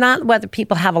 it's not whether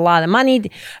people have a lot of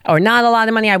money or not a lot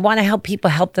of money. I want to help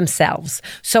people help themselves.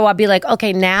 So I'll be like,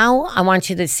 okay, now I want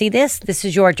you to see this. This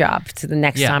is your job to the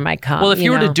next time I come. Well, if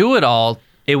you were to do it all,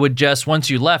 it would just, once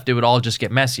you left, it would all just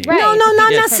get messy. Right. No,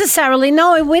 not necessarily.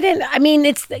 No, it wouldn't. I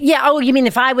mean, oh, you mean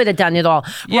if I would have done it all?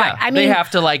 Yeah, right. I mean, they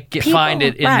have to find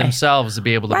it in themselves to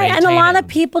be able to maintain and a lot of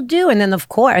people do. And then, of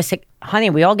course, honey,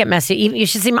 we all get messy. You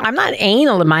should see, I'm not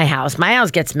anal in my house. My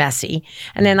house gets messy.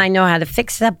 And then I know how to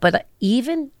fix it up. But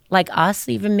even like us,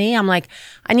 even me, I'm like,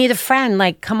 I need a friend.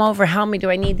 Like, come over, help me. Do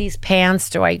I need these pants?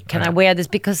 Can I wear this?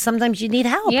 Because sometimes you need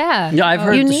help. Yeah. I've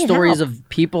heard the stories of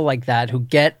people like that who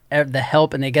get the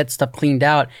help and they get stuff cleaned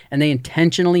out and they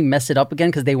intentionally mess it up again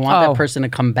because they want that person to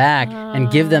come back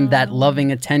and give them that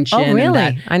loving attention. Oh, really?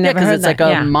 And I never heard it's that.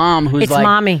 like a mom who's it's like,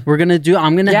 mommy. I'm going to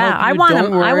help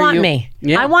you. I want me.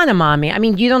 Yeah. I want a mommy. I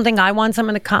mean, you don't think I want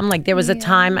someone to come? Like there was a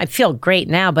time, I feel great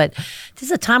now, but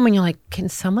there's a time when you're like, can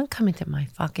someone come into my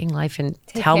fucking life and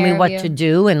tell me what to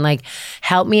do and like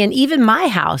help me? And even my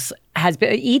house has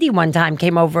been, Edie one time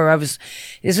came over. This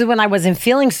is when I wasn't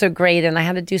feeling so great and I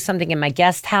had to do something in my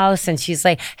guest house. And she's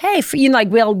like, hey, like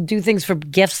we'll do things for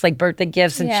gifts, like birthday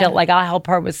gifts and she'll I'll help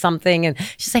her with something. And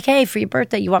she's like, hey, for your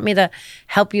birthday, you want me to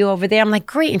help you over there? I'm like,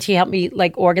 great. And she helped me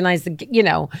like organize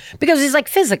because it's like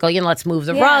physical, let's move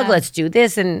the rug, let's do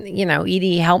this. And,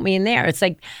 Edie helped me in there. It's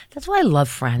like, that's why I love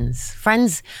friends.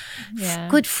 Friends,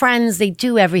 good friends, they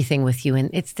do everything with you. And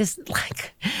it's this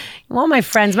like, all my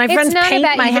friends paint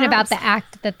my house. About the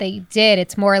act that they did.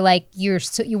 It's more like you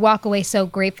walk away so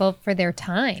grateful for their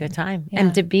time.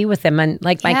 And to be with them. And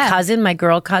like my cousin, my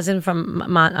girl cousin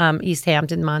from East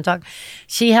Hampton, Montauk,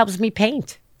 she helps me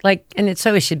paint. Like, and it's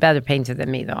so she's better painter than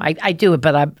me though. I do it,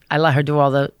 but I let her do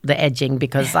all the edging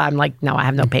because I'm like, no, I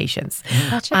have no patience.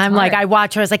 I'm like, I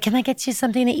watch her. I was like, can I get you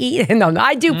something to eat? No,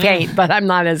 I do paint, but I'm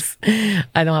not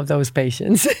I don't have those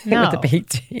patience with the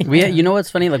painting. You know what's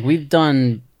funny? Like we've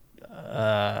done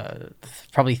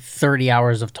probably 30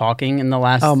 hours of talking in the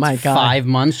last 5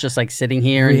 months, just like sitting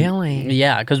here. Really?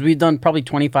 Yeah, because we've done probably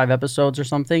 25 episodes or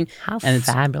something. How and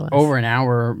fabulous. It's over an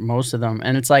hour, most of them.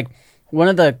 And it's like one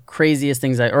of the craziest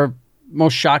things or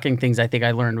most shocking things I think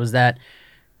I learned was that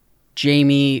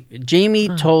Jamie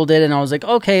told it and I was like,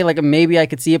 okay, like maybe I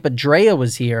could see it, but Drea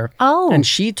was here. Oh. And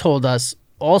she told us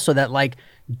also that like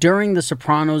during the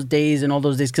Sopranos days and all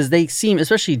those days, because they seem,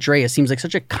 especially Drea, seems like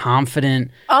such a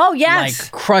confident,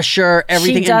 like crusher,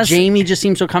 everything. And Jamie just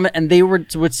seems so confident. And they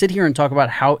would sit here and talk about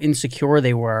how insecure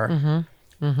they were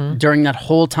during that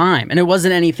whole time. And it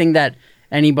wasn't anything that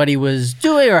anybody was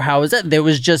doing or how was that? It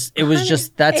was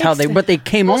just that's how they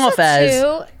came off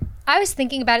as. I was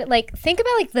thinking about it, like, think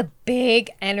about, like, the big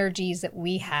energies that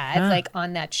we had, like,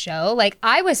 on that show. Like,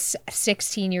 I was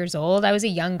 16 years old. I was a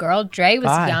young girl. Dre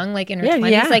was young, like, in her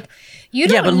 20s. Yeah. Like, you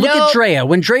don't know. Yeah, but look at Drea.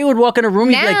 When Drea would walk in a room,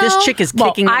 you'd be like, this chick is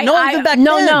kicking. Even back then.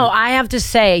 No, I have to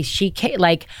say, she came,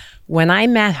 like, when I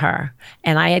met her,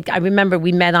 and I remember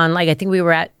we met on, like, I think we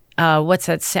were at, what's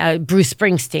that, Bruce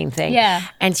Springsteen thing. Yeah.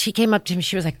 And she came up to me,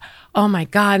 she was like, oh my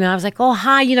God. And I was like, oh,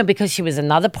 hi, because she was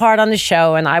another part on the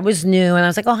show and I was new. And I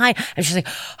was like, oh, hi. And she's like,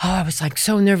 oh, I was like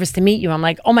so nervous to meet you. I'm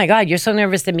like, oh my God, you're so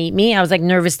nervous to meet me. I was like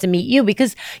nervous to meet you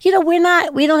because, we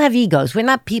don't have egos. We're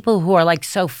not people who are like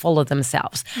so full of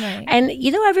themselves. Right. And,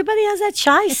 everybody has that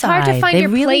shy side. It's hard to find your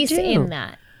place in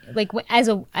that. Like as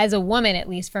a woman, at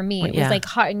least for me, it was like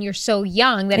hard, and you're so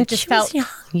young that it just felt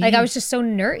like I was just so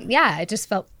nerdy. Yeah, it just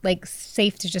felt like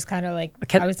safe to just kind of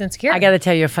like I was insecure. I got to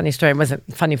tell you a funny story. It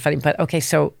wasn't funny, but okay.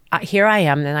 So here I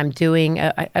am, and I'm doing.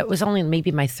 It was only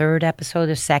maybe my third episode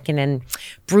or second, and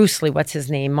Bruce Lee, what's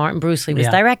his name, Martin Bruce Lee was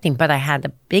directing, but I had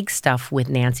the big stuff with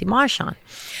Nancy Marchand,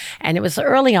 and it was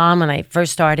early on when I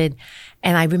first started,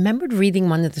 and I remembered reading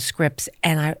one of the scripts,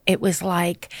 and it was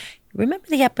like. Remember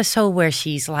the episode where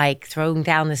she's like throwing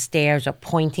down the stairs or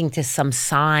pointing to some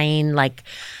sign? Like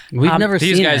we've never seen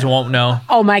it. These guys won't know.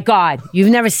 Oh my God, you've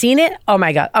never seen it? Oh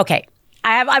my God. Okay,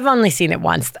 I've only seen it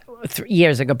once.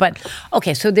 years ago. But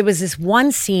okay, so there was this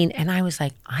one scene, and I was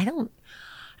like,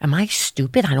 am I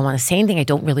stupid? I don't want to say anything. I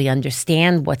don't really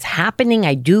understand what's happening.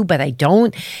 I do, but I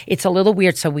don't. It's a little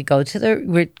weird. So we go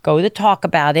to talk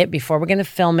about it before we're going to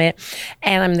film it.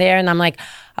 And I'm there and I'm like,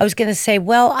 I was going to say,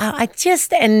 well,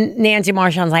 and Nancy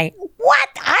Marchand's like, what?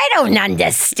 I don't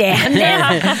understand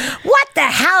this. What the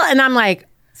hell? And I'm like,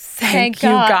 Thank you,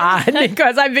 God.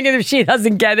 Because I'm thinking if she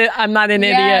doesn't get it, I'm not an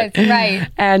idiot. Right.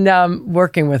 And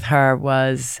working with her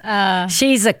was,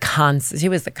 she was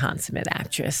the consummate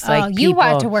actress. You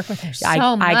got to work with her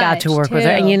so much. I got to work with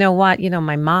her. And you know what?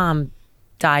 My mom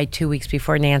died 2 weeks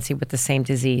before Nancy with the same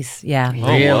disease. Yeah.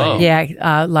 Really?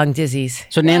 Yeah, lung disease.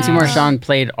 So Nancy Marchand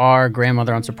played our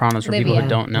grandmother on Sopranos for people who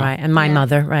don't know. Right, and my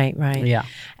mother, right. Yeah.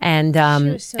 And she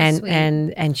was so sweet.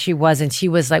 and she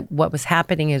was like, what was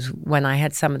happening is when I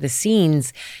had some of the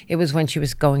scenes, it was when she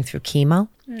was going through chemo.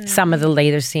 Some of the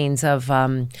later scenes of,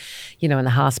 in the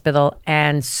hospital.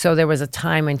 And so there was a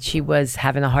time when she was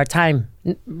having a hard time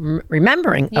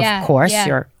remembering, of course,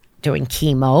 you're doing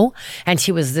chemo, and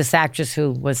she was this actress who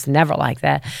was never like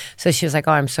that. So she was like,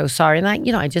 "Oh, I'm so sorry." And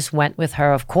I just went with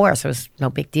her. Of course, it was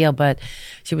no big deal, but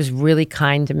she was really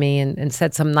kind to me and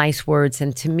said some nice words.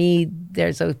 And to me,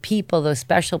 there's those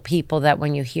special people that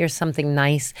when you hear something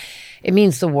nice, it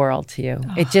means the world to you.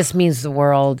 It just means the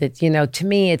world. It, to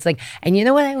me, it's like, and you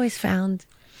know what I always found?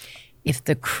 If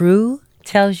the crew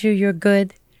tells you you're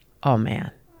good, oh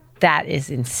man, that is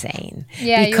insane.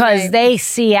 Yeah, because they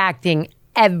see acting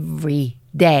every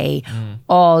day,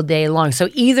 all day long. So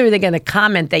either they're going to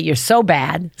comment that you're so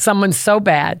bad, someone's so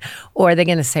bad, or they're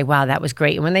going to say, wow, that was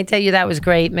great. And when they tell you that was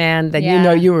great, man, then you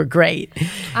know you were great.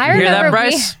 I remember hear that,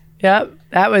 Bryce? Yep,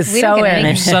 that was so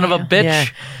You son of a bitch. Yeah.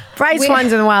 Bryce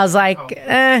once in a while is like,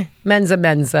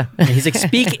 menza. He's like,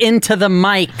 speak into the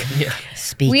mic. Yeah.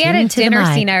 We had a dinner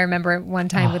scene, I remember, one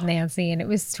time with Nancy, and it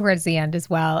was towards the end as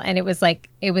well. And it was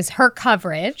her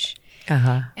coverage.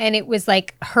 And it was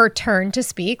like her turn to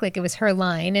speak, like it was her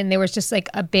line, and there was just like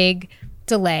a big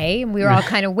delay, and we were all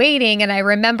kind of waiting. And I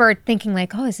remember thinking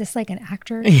like, oh, is this like an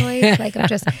actor's voice? Like I'm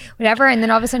just whatever. And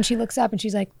then all of a sudden she looks up and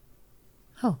she's like,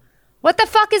 oh, what the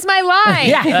fuck is my line?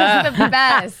 It was the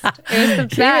best. It was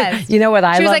the best. You know what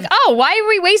I She was love? like, oh, why are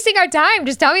we wasting our time?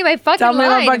 Just tell me my fucking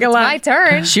line. It's my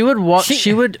turn. She would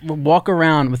walk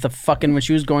around with a fucking, when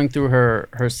she was going through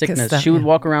her sickness, she would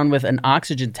walk around with an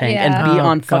oxygen tank and be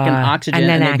on fucking oxygen,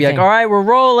 and then be like, all right, we're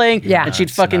rolling. Yeah. And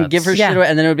she'd fucking give her shit away,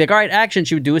 and then it would be like, all right, action.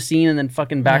 She would do a scene and then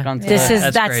fucking back onto that's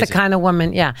crazy. the kind of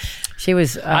woman. Yeah, she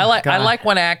was. I like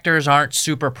when actors aren't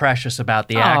super precious about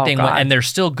the acting and they're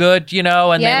still good,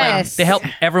 and they help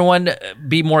everyone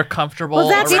be more comfortable. Well,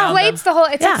 that's around deflates the whole.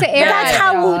 It takes the air. That's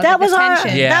how that was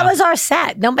tension. that was our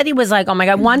set. Nobody was like, oh my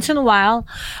God. Once in a while,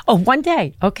 one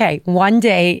day. Oh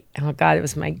God, it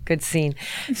was my good scene.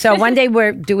 So one day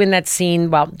we're doing that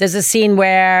scene. Well, there's a scene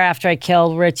where after I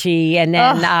kill Richie, and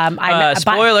then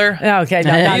spoiler. Okay,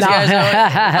 no. I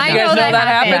know that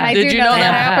happened. Did you know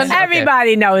that happened?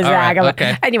 Everybody knows that.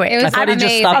 Okay. Anyway, it was I thought he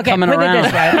just stopped coming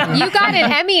around. You got an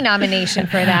Emmy nomination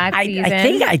for that season. I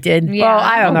think I did. Yeah. Well,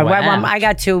 I don't know. Wow. I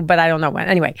got 2, but I don't know when.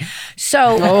 Anyway,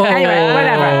 so anyway,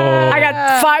 whatever. I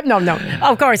got 5. No.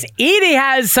 Of course, Edie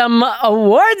has some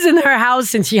awards in her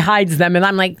house, and she hides them. And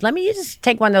I'm like, let me just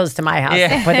take one of those to my house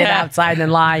and put it outside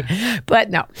and lie. But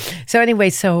no. So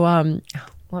anyway,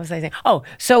 what was I saying? Oh,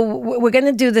 so we're going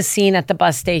to do the scene at the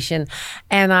bus station,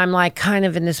 and I'm like kind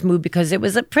of in this mood because it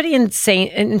was a pretty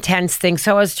intense thing.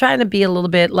 So I was trying to be a little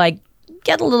bit like,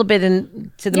 get a little bit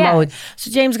into the mode. So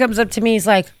James comes up to me. He's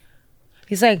like,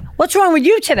 what's wrong with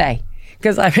you today?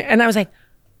 And I was like,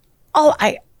 oh,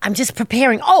 I'm just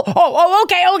preparing. Oh,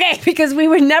 okay. Because we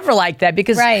were never like that.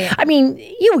 Because, I mean,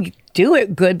 you do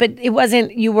it good, but it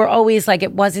wasn't, you were always like,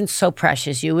 it wasn't so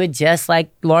precious. You would just, like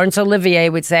Laurence Olivier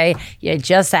would say, you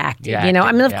just acted, I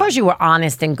mean, of course you were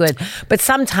honest and good, but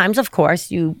sometimes, of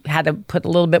course, you had to put a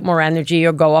little bit more energy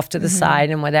or go off to the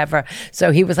side and whatever.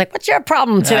 So he was like, what's your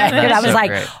problem today? And I was like,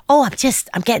 great.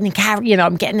 I'm getting in character,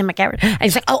 I'm getting in my character. And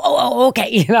he's like, oh,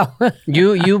 okay,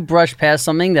 You brushed past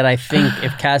something that I think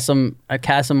if Kasim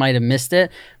might have missed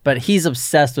it, but he's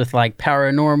obsessed with like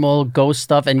paranormal ghost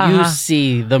stuff, and you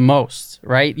see the most,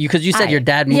 right? Because you said your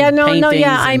dad moved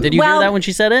paintings. Did you hear that when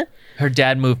she said it? Her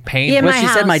dad moved paintings. Yeah, well, she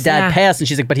said my dad passed, and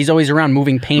she's like, but he's always around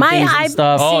moving paintings and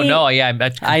stuff. Oh no, yeah,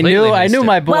 I knew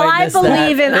my boy. Well, I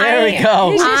believe in. There we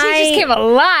go. She just came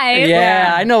alive.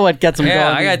 Yeah, I know what gets him going.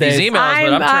 I got these emails,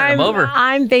 but I'm turning them over.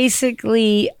 I'm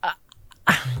basically.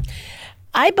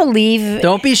 I believe.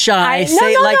 Don't be shy. Say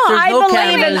there's no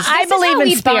cameras. I believe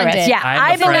in spirits. Yeah,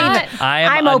 I believe.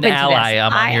 I'm open an ally. to this.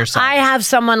 I'm on your side. I have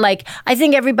someone I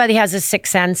think everybody has a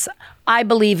sixth sense. I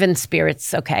believe in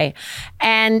spirits. Okay,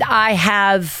 and I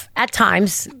have at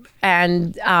times.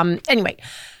 And anyway.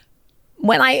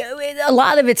 A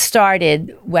lot of it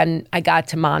started when I got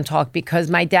to Montauk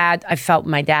because I felt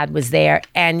my dad was there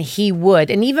and he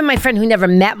would. And even my friend who never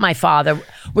met my father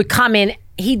would come in.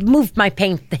 He'd moved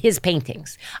his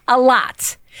paintings a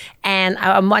lot. And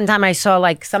one time I saw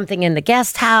something in the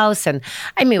guest house. And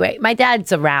anyway, my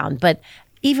dad's around. But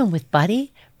even with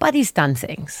Buddy's done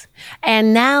things.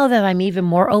 And now that I'm even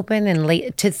more open and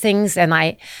late to things and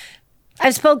I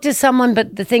spoke to someone,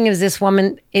 but the thing is, this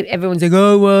woman, everyone's like,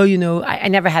 oh, well, I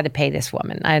never had to pay this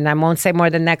woman. And I won't say more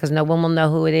than that because no one will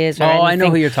know who it is. I know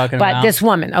who you're talking about. But this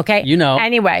woman, okay? You know.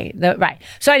 Anyway, right.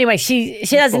 So anyway, she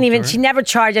doesn't even, she never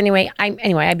charged anyway.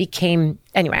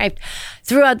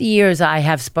 Throughout the years, I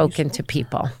have spoken to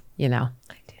people, I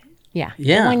did. Yeah.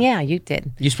 Yeah. You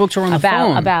did. You spoke to her on the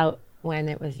phone. About when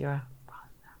it was your...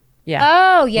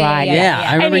 Yeah. Oh, yeah.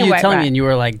 I remember you telling me and you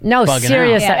were no, bugging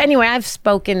serious. out. Yeah. Anyway, I've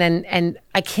spoken and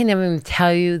I can't even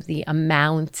tell you the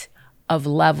amount of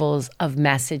levels of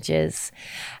messages.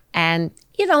 And,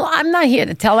 I'm not here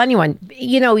to tell anyone,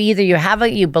 either you have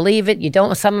it, you believe it, you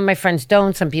don't. Some of my friends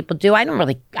don't, some people do. I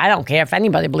don't care if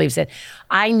anybody believes it.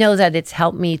 I know that it's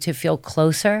helped me to feel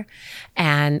closer.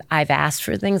 And I've asked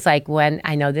for things like when,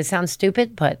 I know this sounds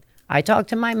stupid, but I talk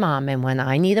to my mom and when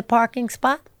I need a parking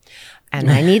spot, and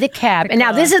I need a cab. And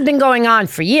now this has been going on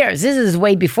for years. This is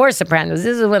way before Sopranos.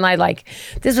 This is when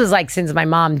this was since my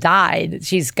mom died,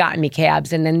 she's gotten me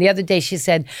cabs. And then the other day she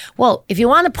said, well, if you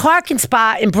want a parking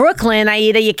spot in Brooklyn,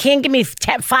 Aida, you can't give me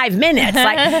 5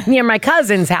 minutes, near my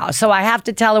cousin's house. So I have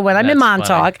to tell her when I'm in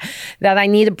Montauk that I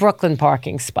need a Brooklyn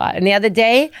parking spot. And the other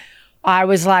day, I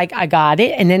was like, I got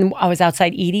it. And then I was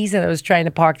outside Edie's and I was trying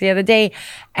to park the other day.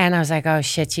 And I was like, oh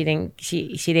shit, she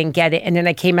didn't get it. And then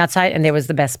I came outside and there was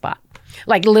the best spot.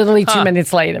 Literally 2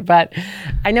 minutes later. But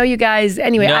I know you guys,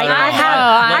 anyway,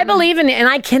 I believe in it and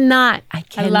I cannot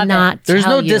There's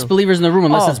no disbelievers in the room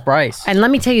unless it's Bryce. And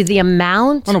let me tell you the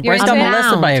amount. Oh no, Bryce got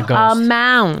molested by a ghost.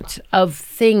 Amount of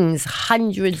things,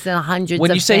 hundreds and hundreds of things.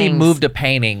 When you say he moved a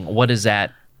painting, what is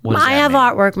that? I have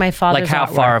artwork, my father's how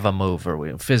artwork. far of a move are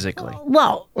we physically?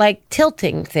 Well,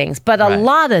 tilting things, but a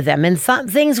lot of them. And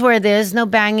things where there's no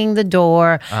banging the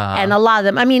door. And a lot of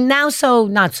them. I mean, now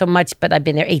not so much, but I've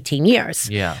been there 18 years.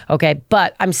 Yeah. Okay,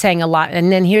 but I'm saying a lot.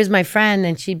 And then here's my friend,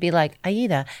 and she'd be like,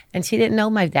 Aida. And she didn't know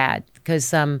my dad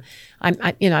because I've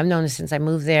known her since I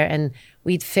moved there. And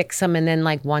we'd fix them. And then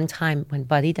one time when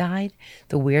Buddy died,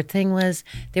 the weird thing was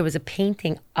there was a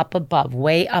painting up above,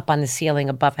 way up on the ceiling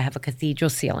above. I have a cathedral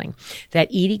ceiling that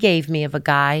Edie gave me of a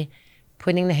guy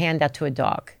putting the hand out to a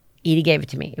dog. Edie gave it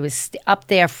to me. It was up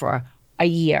there for a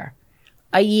year,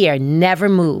 never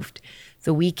moved.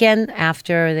 The weekend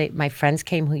after my friends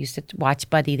came who used to watch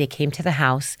Buddy, they came to the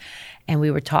house and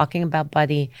we were talking about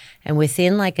Buddy. And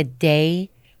within a day,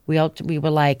 we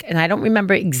were like, and I don't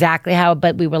remember exactly how,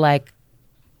 but we were like,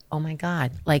 oh my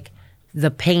God,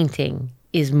 the painting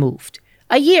is moved.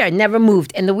 A year, never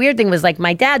moved. And the weird thing was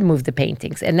my dad moved the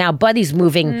paintings and now Buddy's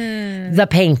moving the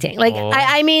painting.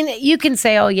 I mean, you can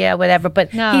say, oh yeah, whatever,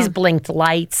 but he's blinked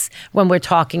lights when we're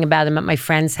talking about him at my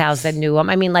friend's house that knew him.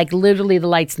 I mean, literally the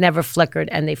lights never flickered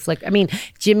and they flicker. I mean,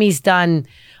 Jimmy's done,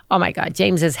 oh my God,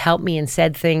 James has helped me and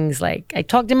said things I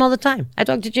talk to him all the time. I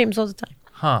talk to James all the time.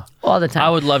 Huh. All the time. I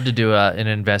would love to do an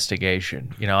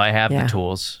investigation. I have the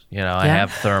tools. I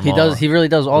have thermal. He really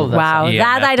does all of that. Wow, EMF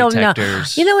that I don't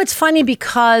detectors. know. It's funny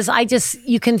because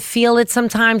you can feel it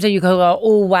sometimes or you go,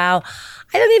 oh, wow.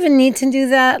 I don't even need to do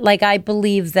that. I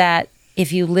believe that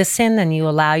if you listen and you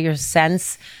allow your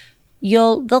sense,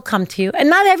 they'll come to you. And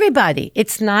not everybody.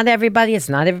 It's not everybody. It's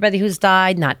not everybody who's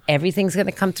died. Not everything's going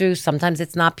to come through. Sometimes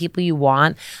it's not people you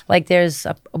want. There's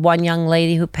one young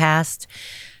lady who passed.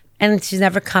 And she's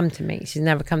never come to me. She's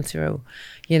never come through,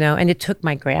 And it took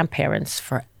my grandparents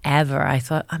forever. I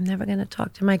thought, I'm never going to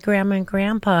talk to my grandma and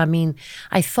grandpa. I mean,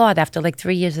 I thought after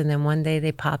 3 years, and then one day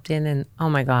they popped in and,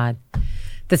 oh my God.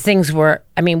 The things were,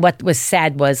 what was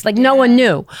said was, no one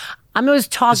knew. I was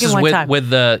talking this is one time.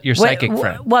 With your psychic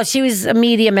friend. Well, she was a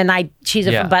medium and she's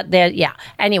but there, yeah.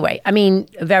 Anyway,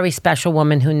 a very special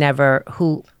woman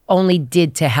who only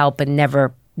did to help and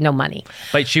never no money.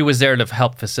 But she was there to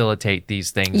help facilitate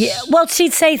these things. Yeah, well,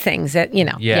 she'd say things that,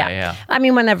 Yeah.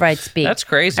 Whenever I'd speak. That's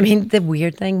crazy. The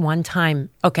weird thing, one time,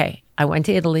 I went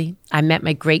to Italy. I met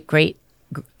my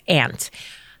great-great-aunt.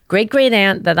 great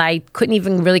aunt that I couldn't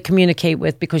even really communicate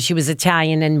with because she was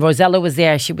Italian, and Rosella was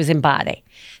there. She was in Bari.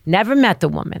 Never met the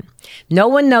woman. No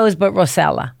one knows but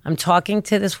Rosella. I'm talking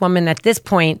to this woman. At this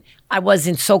point, I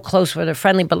wasn't so close with her,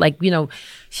 friendly, but like,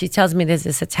 she tells me there's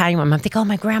this Italian woman. I'm thinking, oh,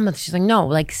 my grandmother. She's like, no,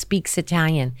 like speaks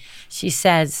Italian. She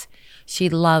says she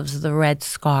loves the red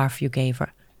scarf you gave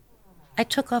her. I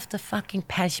took off the fucking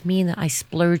pashmina I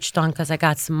splurged on because I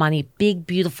got some money. Big,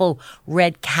 beautiful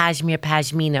red cashmere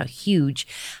pashmina, huge.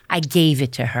 I gave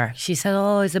it to her. She said,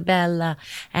 oh, Isabella.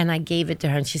 And I gave it to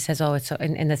her. And she says, oh, it's so,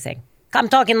 in the thing. I'm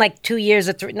talking like 2 years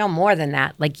or 3, no more than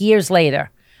that, like years later.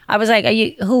 I was like, are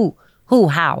you, who,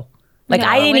 how? Like, no,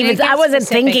 I wasn't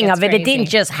thinking of it. Crazy. It didn't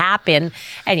just happen.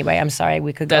 Anyway, I'm sorry.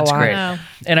 We could go on. That's great. No.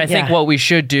 And I think what we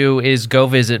should do is go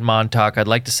visit Montauk. I'd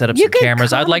like to set up some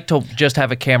cameras. I'd like to just have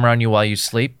a camera on you while you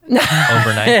sleep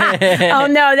overnight. Oh,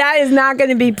 no, that is not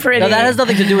going to be pretty. No, that has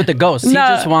nothing to do with the ghost. He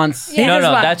just wants... Yeah. No,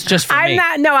 that's just for me.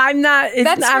 I'm not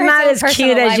as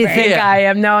cute as you think I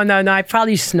am. No. I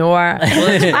probably snore.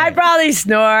 I probably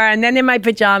snore. And then in my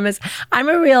pajamas. I'm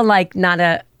a real,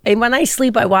 and when I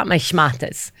sleep, I want my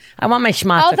schmatas. I want my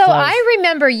schmata Although clothes. I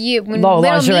remember you, when little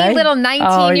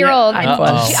 19-year-old,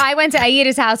 I went to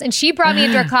Aida's house and she brought me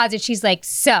into her closet. She's like,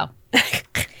 so...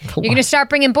 You're going to start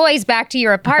bringing boys back to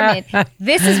your apartment.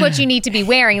 This is what you need to be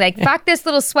wearing. Like, fuck this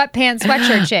little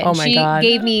sweatshirt shit. Oh my God.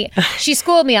 She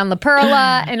schooled me on La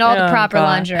Perla and all the proper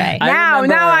lingerie. Now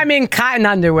I'm in cotton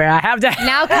underwear. I have to.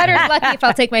 Now Cutter's lucky if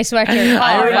I'll take my sweatshirt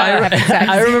off.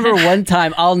 I remember one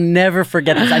time, I'll never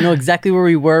forget this. I know exactly where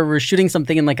we were. We were shooting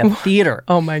something in like a theater.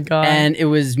 Oh my God. And it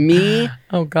was me.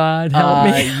 Oh God, help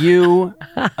me. You.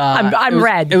 I'm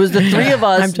red. It was the three of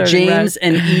us, James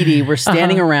and Edie, were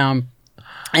standing around.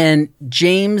 And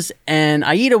James and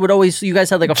Aida would always, you guys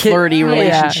had like a flirty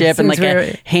relationship and like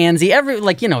a handsy,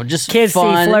 just kissy,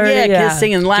 fun. Flirty,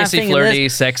 kissing and laughing. Kissy, flirty,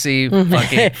 sexy,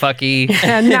 fucky.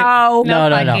 No.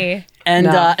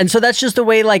 And so that's just the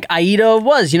way like Aida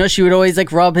was, she would always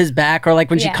like rub his back, or like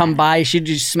when she'd come by, she'd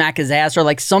just smack his ass, or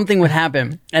like something would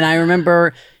happen. And I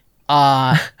remember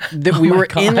that we were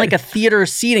in like a theater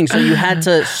seating, so you had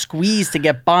to squeeze to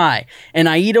get by. And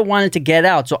Aida wanted to get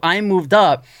out, so I moved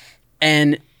up.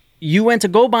 And you went to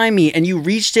go by me, and you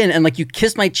reached in and like you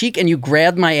kissed my cheek and you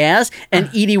grabbed my ass, and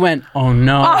Edie went, oh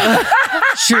no.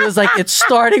 She was like, it's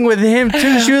starting with him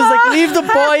too. She was like, leave the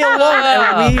boy alone.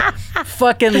 And we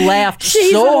fucking laughed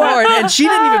so hard, and she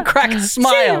didn't even crack a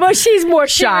smile. She's more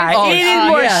shy. Edie's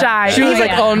more shy. She was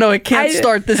like, oh no, it can't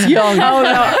start this young. Oh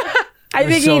no. I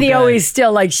think Edie always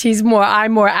still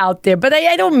I'm more out there, but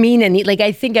I don't mean any. Like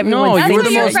I think everyone. No, you're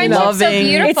the most loving. So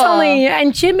beautiful. It's only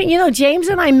and Jimmy. James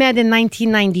and I met in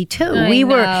 1992.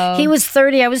 He was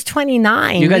 30, I was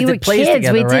 29. You guys were did plays kids.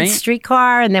 together, We right? did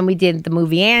Streetcar, and then we did the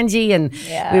movie Angie, and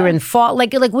we were in Fall.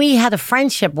 Like we had a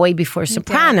friendship way before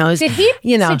Sopranos. Did he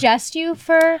suggest you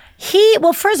for?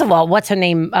 Well, first of all, what's her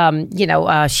name?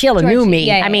 Sheila knew me.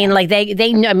 Yeah, I mean, like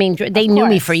they knew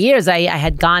me for years. I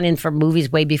had gone in for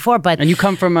movies way before, but. And you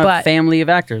come from a family of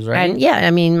actors, right?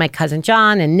 And my cousin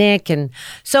John and Nick. And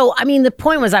so, the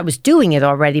point was I was doing it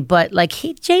already, but like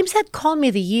James had called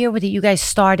me the year that you guys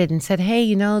started and said,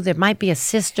 hey, there might be a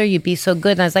sister, you'd be so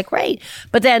good. And I was like, great.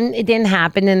 But then it didn't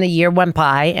happen, and the year went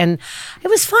by and it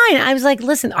was fine. I was like,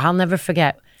 listen, I'll never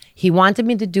forget. He wanted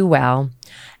me to do well.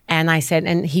 And I said,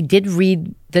 and he did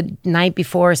read the night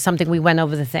before or something, we went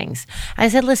over the things. I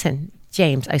said, listen,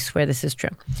 James, I swear this is true.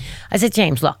 I said,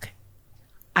 James, look.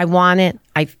 I want it.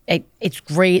 It's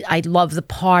great. I love the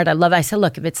part. I said,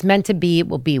 look, if it's meant to be, it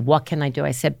will be. What can I do?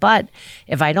 I said, but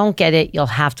if I don't get it, you'll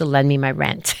have to lend me my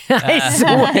rent. I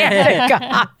swear to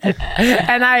God.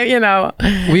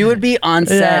 And we would be on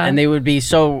set and they would be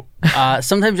so,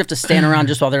 sometimes you have to stand around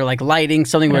just while they're like lighting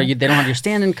something where they don't have your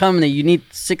stand-in come and you need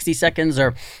 60 seconds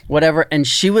or whatever. And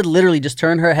she would literally just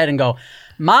turn her head and go,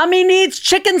 Mommy needs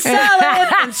chicken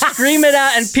salad, and scream it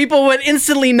out, and people would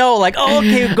instantly know, like, oh,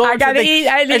 okay, go. I gotta eat.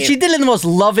 And she did it in the most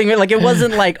loving way. Like, it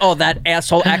wasn't like, oh, that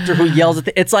asshole actor who yells at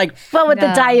it's like, well, with the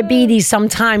diabetes,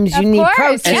 sometimes you need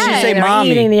protein. And she'd say,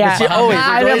 Mommy. She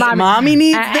always, Mommy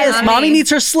needs this. Mommy needs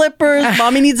her slippers.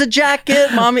 Mommy needs a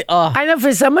jacket. Mommy. Oh. I know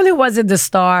for someone who wasn't the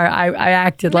star, I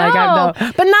acted like I know,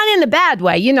 but not in a bad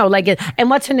way, and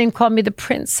what's her name called me the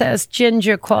princess.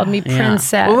 Ginger called me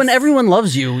princess. Well, when everyone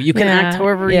loves you, you can act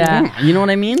however you want. You know what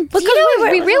I mean? Because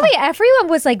everyone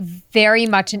was like very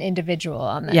much an individual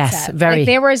on that set. Yes, very.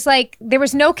 Like, there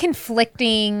was no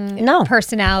conflicting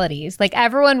personalities. Like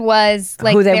everyone was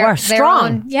like who they were,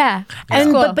 strong.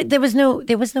 And cool. but there was no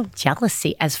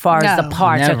jealousy as far as the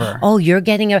parts. Never. Oh, you're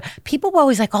getting people were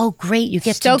always like, oh, great, you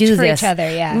get Stoked to do for this. each other.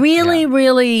 Yeah, really,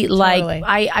 totally. like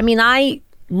I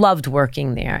loved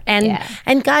working there.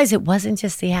 And guys, it wasn't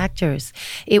just the actors.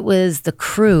 It was the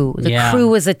crew. The crew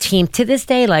was a team. To this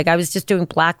day, like I was just doing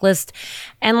Blacklist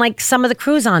and like some of the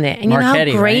crews on it. And you know how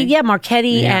great? Right? Yeah,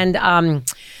 Marchetti and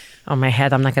oh, my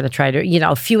head, I'm not going to try to,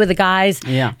 a few of the guys.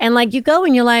 Yeah. And like you go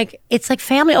and you're like, it's like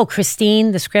family. Oh,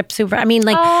 Christine, the script super. I mean,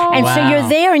 like, so you're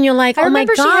there and you're like, oh my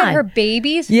God. I remember she had her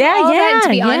babies. And to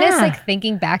be honest, like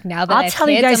thinking back now that I'll tell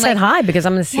you guys said hi because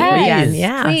I'm going to see her again.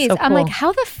 Yeah. Please. So cool. I'm like,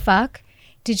 how the fuck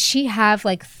did she have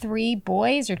like 3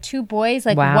 boys or 2 boys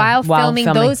like while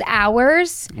filming those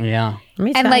hours? Yeah.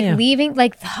 And like leaving,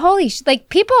 like holy like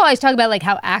people always talk about like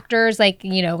how actors like,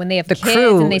 when they have the kids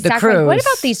crew, and they sacrifice. What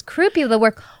about these crew people that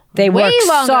work They work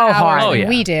longer so hard. than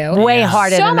we do. Way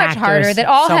harder so than much actors. harder that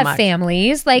all have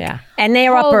families. Like, and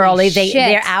they're up early.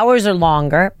 Their hours are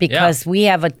longer because we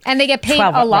have and they get paid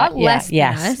a lot less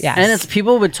than us. Yes. And it's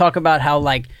people would talk about how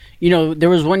like, there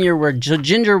was one year where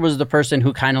Ginger was the person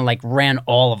who kind of like ran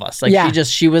all of us. Like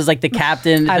she was like the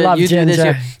captain. I love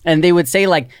Ginger. And they would say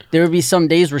like there would be some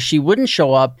days where she wouldn't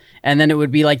show up, and then it would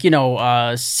be like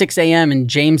 6 a.m. and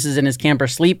James is in his camper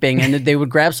sleeping, and they would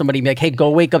grab somebody and be like, "Hey,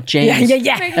 go wake up James."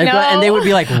 And they would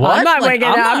be like, "What? I'm not waking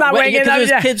up. I'm not waking up." Because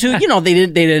there's kids who they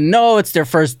didn't know it's their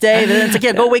first day. Then it's like,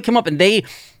 yeah, go wake him up, and they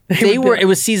were. It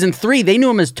was season 3. They knew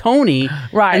him as Tony,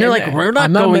 right? And they're like, "We're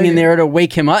not going in there to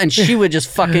wake him up." And she would just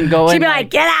fucking go. She'd be like,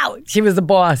 "Get out!" She was the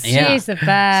boss. Yeah. She's the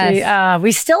best.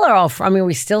 We still are all. I mean,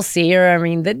 we still see her. I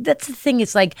mean, that's the thing.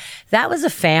 It's like that was a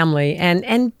family,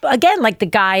 and again, like the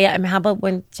guy. I mean, how about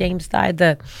when James died?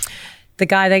 The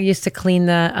guy that used to clean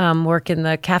the work in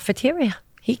the cafeteria.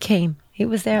 He came. He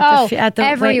was there at the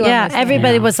everyone was there.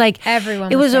 Everybody was like,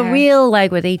 everyone. It was there. A real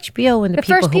like with HBO and the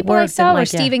people first people who I worked saw were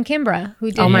Steve and Kimbra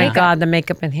who did. Oh my God, the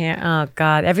makeup and hair. Oh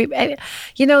God,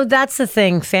 that's the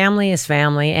thing. Family is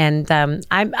family, and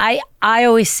I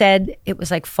always said it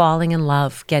was like falling in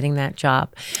love getting that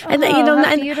job, and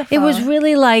it was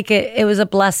really like it was a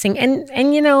blessing, and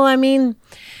I mean.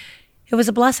 It was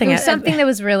a blessing. It was something that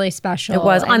was really special. It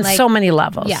was on so many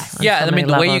levels. Yes. Yeah, I mean,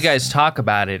 the way you guys talk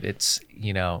about it, it's,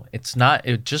 it's not,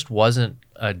 it just wasn't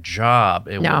a job.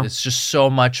 It's just so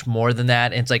much more than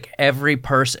that. And it's like every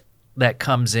person that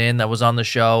comes in that was on the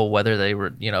show, whether they were,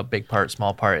 big part,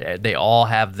 small part, they all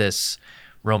have this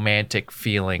romantic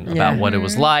feeling about what it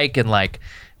was like and like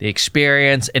the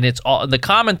experience, and it's all the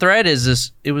common thread is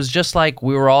this. It was just like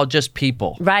we were all just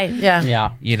people, right?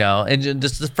 Yeah. And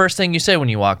just the first thing you said when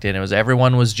you walked in, it was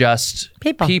everyone was just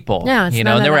people. Yeah, and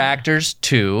there were actors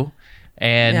too.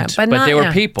 But they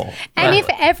were people. And if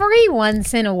every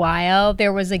once in a while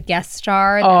there was a guest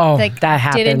star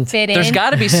that didn't fit in, there's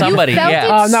got to be somebody. You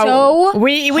felt it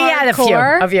we had a few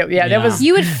of you. Yeah, there was.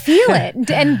 You would feel it,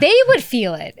 and they would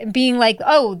feel it, being like,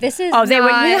 "Oh, this is." Oh, they would.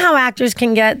 You know how actors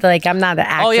can get like, I'm not an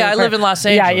actor. Oh yeah, I live in Los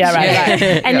Angeles. Yeah,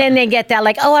 right. And then they get that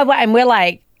like, and we're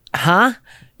like, huh?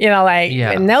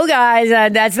 No, guys,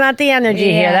 that's not the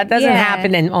energy here. That doesn't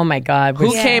happen. And oh my God,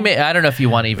 who came in? I don't know if you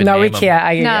want to even. No, name we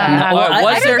can't.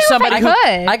 Was there somebody?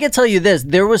 I could tell you this: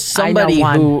 there was somebody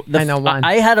who I know one.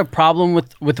 I had a problem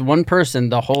with one person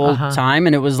the whole time,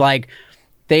 and it was like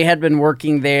they had been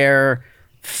working there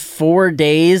 4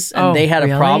 days, and they had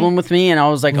a problem with me, and I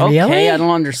was like, okay, I don't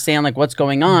understand like what's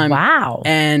going on. Wow.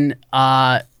 And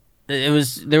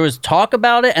there was talk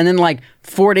about it, and then like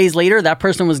 4 days later that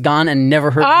person was gone and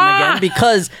never heard from again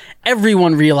because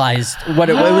everyone realized what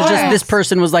it was. Just this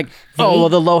person was like, the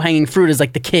low-hanging fruit is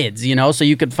like the kids, so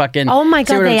you could fucking oh my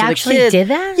God, they actually did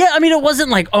that. Yeah, I mean, it wasn't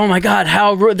like, oh my God,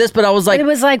 how this, but I was like, it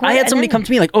was like I had somebody come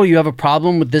to me like, oh, you have a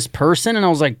problem with this person, and I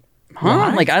was like, huh?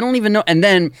 What? Like, I don't even know. And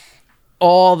then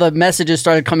all the messages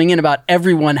started coming in about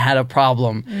everyone had a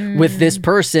problem with this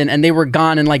person, and they were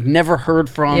gone and like never heard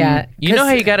from. Yeah, you know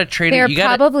how you got to treat it. They're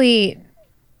probably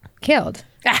killed.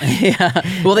 Yeah.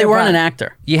 Well, they weren't an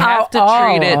actor. You have to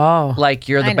treat it like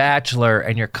you're the Bachelor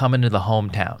and you're coming to the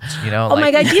hometowns. Oh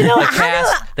my God!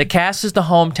 The cast is the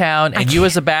hometown, and you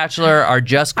as a Bachelor are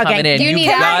just coming in. You've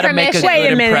got to make a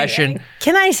good impression.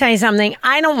 Can I say something?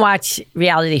 I don't watch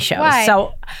reality shows, Why?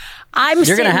 So.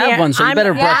 You're going to have one, so you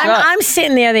better brush up. I'm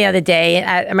sitting there the other day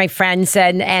at my friends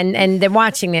and they're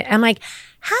watching it. I'm like,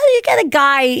 how do you get a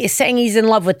guy saying he's in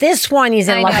love with this one? He's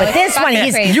in love with this one.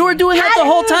 You were doing that the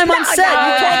whole time on set.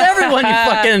 You told everyone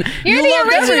You're the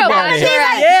original Bachelor.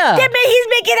 Yeah. He's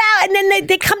making out, and then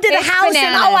they come to the house,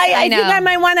 and I think I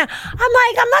might want to. I'm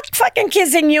like, I'm not fucking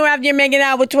kissing you after you're making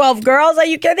out with 12 girls. Are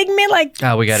you kidding me? Like,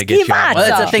 we got to get you. Well,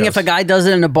 that's the thing. If a guy does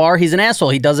it in a bar, he's an asshole.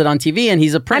 He does it on TV, and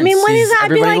he's a prince. I mean, when is that?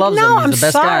 I'd be like, no, I'm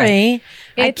sorry.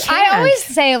 I always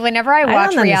say whenever I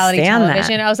watch reality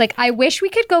television, I was like, I wish we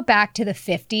could go back to the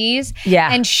 50s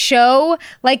and show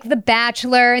like The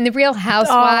Bachelor and The Real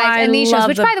Housewives and these shows,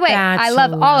 which by the way, I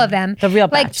love all of them. The Real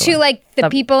Bachelor. Like to like the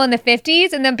people in the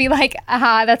 50s and then be like,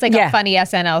 aha, that's like a funny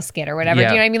SNL skit or whatever. Do you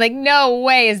know what I mean? Like, no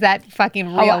way is that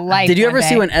fucking real life. Did you ever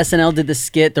see when SNL did the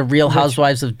skit, The Real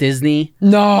Housewives of Disney?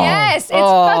 No. Yes, it's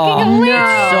fucking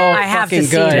hilarious. So I have to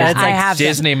see good. that. It's like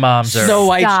Disney moms are. Snow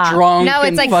White's drunk. No,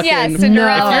 it's like, fucking,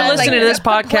 Cinderella. If you're listening to this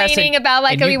podcast complaining about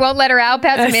like, we won't let her out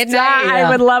past midnight. I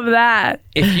would love that.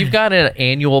 If you've got an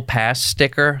annual pass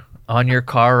sticker on your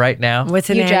car right now, What's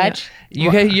an You annual- judge?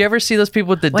 you ever see those people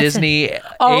with the Disney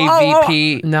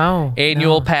AVP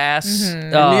annual pass? In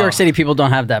New York City, people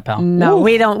don't have that, pal. No,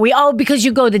 we don't. Because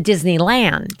you go to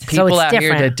Disneyland. People so it's out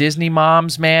different. here, the Disney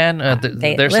moms, man,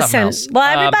 there's something else. Well,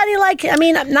 everybody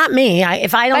not me.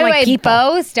 If I don't By the like way, people.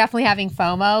 Bo's definitely having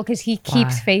FOMO because he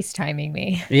keeps FaceTiming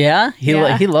me. Yeah? He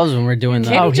loves when we're doing that.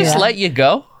 Can't he just let you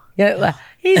go? Yeah,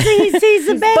 he's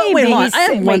a baby. But wait, hold on. I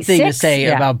have one Wait, thing to 6? say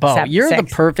Yeah, about Bo. 7, You're 6.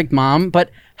 the perfect mom, but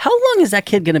how long is that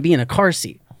kid going to be in a car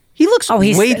seat? He looks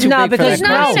way too big for that He's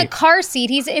not in a car seat.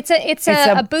 It's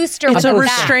a booster. It's a with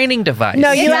that. restraining device.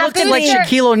 No, He you looks like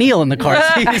Shaquille O'Neal in the car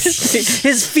seat.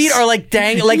 His feet are like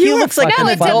dangling. Like he looks like an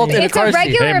adult in a car seat.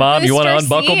 Regular Hey, Mom, you want to booster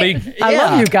unbuckle seat. me? I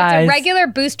love you guys. It's a regular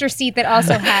booster seat that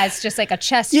also has just like a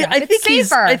chest strap. I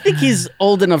think he's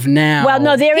old enough now. Well,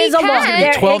 no, there is a law.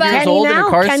 can. 12 years old in a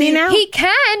car Can he seat? now? He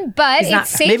can, but it's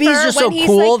safer Maybe he's just so when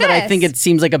cool like that I this. think it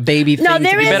seems like a baby thing. No,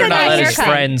 there to be is You better an not let his haircut.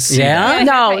 friends see Yeah?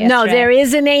 that. No, there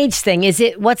is an age thing.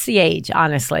 What's the age,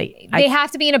 honestly? They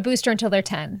have to be in a booster until they're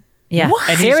 10. Yeah.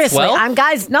 And he's Seriously. 12? I'm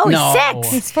guys. No, No. he's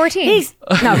 6. He's 14. He's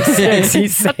 6.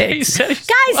 He's 6. He said he's-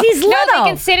 Guys, he's no, little. they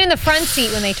can sit in the front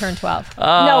seat when they turn 12. No,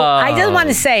 I just want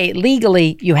to say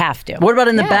legally you have to. What about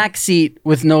in the back seat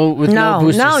with no booster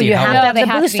seat? you How have old? to have they the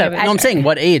have to be booster. able to- No, I'm saying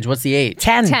what age? What's the age?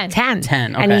 10. 10.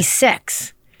 10. Okay. And he's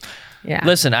 6. Yeah.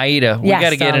 Listen, Aida, we Yes, got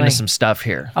to get darling. into some stuff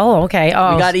here. Oh, okay.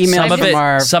 Oh, We got emails Some of from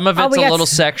our... it's we a got little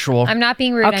sexual. I'm not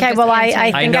being rude. I'm Okay, just well, I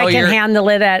answering. think know I can you're- handle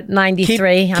it at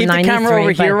 93. Keep I'm the 93. camera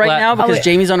over here right but- now because Oh,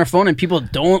 Jamie's on her phone and people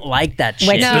don't like that shit.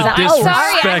 Wait, No. she's like, Sorry,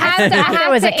 I disrespect. have to, there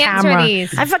was a answer camera.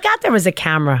 these. I forgot there was a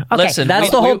camera. Okay. Listen,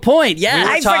 That's the whole point. Yeah. we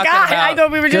I were talking forgot. about- I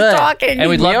thought we were just Good. talking. And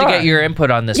we'd love to We get are. your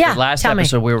input on this. Yeah, But last tell me.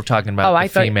 episode, we were talking about I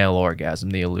the thought- female orgasm,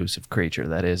 the elusive creature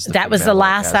that is. That was the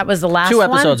last. That was the last 2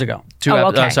 one? episodes ago. Two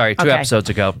episodes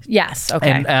ago. Yes.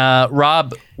 Okay. And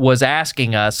Rob was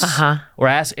asking us.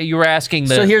 You were asking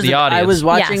the, So here's the audience. I was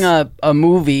watching a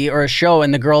movie or a show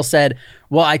and the girl said,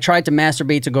 well, I tried to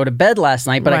masturbate to go to bed last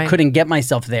night, but I Right. couldn't get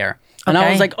myself there. And I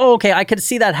Okay. was like, oh, okay, I could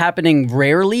see that happening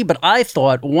rarely, but I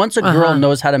thought once a girl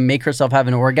knows how to make herself have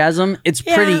an orgasm, it's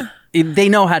pretty, they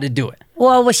know how to do it.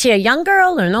 Well, was she a young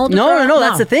girl or an older girl? No,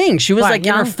 that's the thing. She was What, like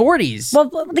in her young? 40s. Well,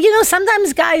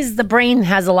 sometimes, guys, the brain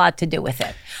has a lot to do with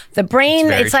it. The brain,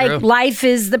 very it's like true. life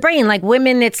is the brain. Like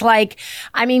women, it's like,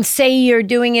 say you're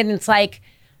doing it and it's like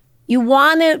you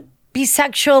want to be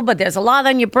sexual, but there's a lot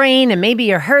on your brain and maybe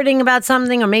you're hurting about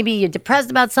something or maybe you're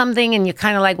depressed about something and you're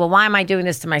kind of like, well, why am I doing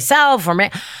this to myself? Or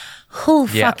who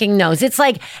fucking knows? It's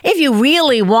like if you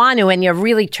really want to and you're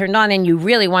really turned on and you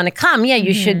really want to come,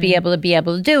 you should be able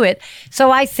to do it. So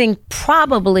I think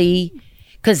probably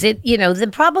because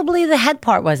probably the head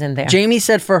part wasn't there. Jamie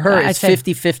said for her, it's said-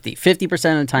 50-50.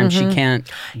 50% of the time she can't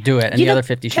do it, and the other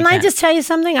 50 she can. Can I just tell you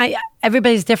something?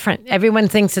 Everybody's different. Everyone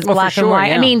thinks it's Well, for black sure, and white.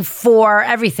 yeah. I mean, for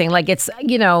everything. Like it's,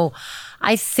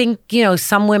 I think,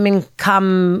 some women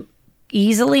come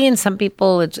easily and some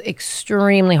people it's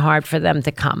extremely hard for them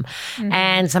to come.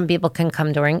 And some people can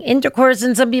come during intercourse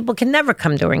and some people can never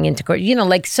come during intercourse.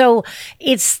 So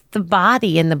it's the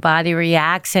body and the body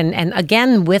reacts and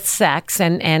again with sex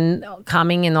and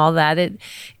coming and all that,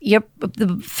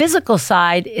 the physical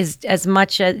side is as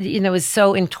much as is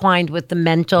so entwined with the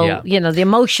mental, the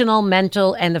emotional,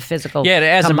 mental, and the physical. Yeah,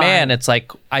 as combined. a man, it's like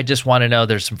I just want to know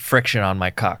there's some friction on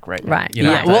my cock right now. Right.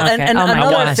 Yeah. Well, and Oh my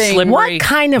another gosh. thing. What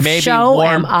kind of maybe show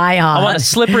am I on? I want a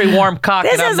slippery, warm cock.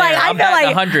 This and I'm is like there. I I'm feel batting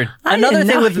like 100. I Another didn't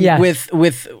thing know.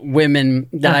 with women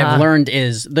that I've learned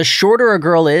is the shorter a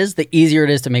girl is, the easier it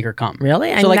is to make her come.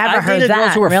 Really? I So like never I've heard dated girls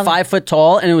that. who were Really? 5 foot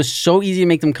tall, and it was so easy to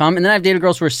make them come. And then I've dated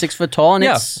girls who were 6 foot tall, and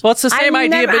Yeah. it's Well, it's the same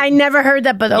idea. I But never heard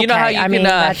that, but okay. you know how you can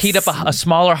that's- heat up a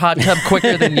smaller hot tub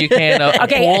quicker than you can a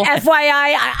Okay, pool?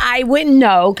 FYI, I wouldn't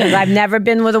know because I've never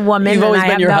been with a woman. You've and always I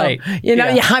been have your no-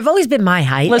 height. I've always been my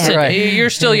height. Listen, and- you're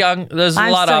still young. There's a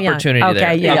I'm lot of still young. opportunity Okay,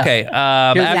 there. yeah. Okay.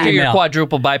 After the your email.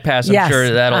 quadruple bypass, I'm Yes. sure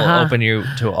that'll Uh-huh. open you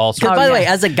to all sorts. Because by the way,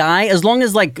 yes. as a guy, as long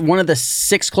as like one of the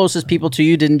 6 closest people to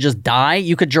you didn't just die,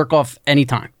 you could jerk off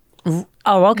anytime.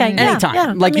 oh, okay. Yeah, Anytime.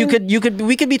 yeah. Like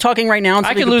we could be talking right now. And I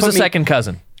somebody could lose put a me- second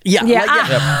cousin.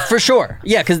 For sure.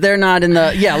 Yeah, because they're not in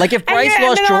the... Yeah, like if Bryce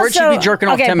lost George, he'd be jerking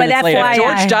off 10 minutes later. If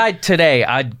George died today,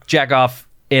 I'd jack off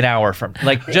an hour from...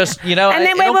 Like, just, you know, and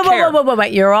then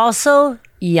wait. You're also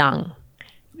young.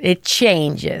 It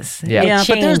changes. Yeah,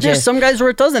 but there's some guys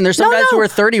where it doesn't. There's some guys who are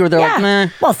 30 where they're like, meh.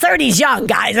 Well, 30's young,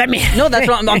 guys. I mean... No, that's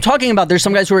what I'm talking about. There's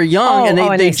some guys who are young and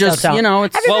they just, you know...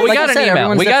 It's, well, we got an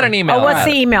email. We got an email. Oh, what's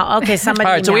the email? Okay, somebody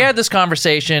All right, so we had this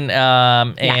conversation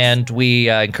and we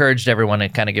encouraged everyone to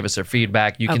kind of give us their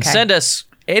feedback. You can send us...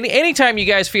 Anytime you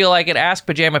guys feel like it,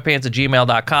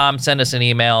 askpajamapants@gmail.com. Send us an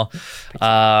email.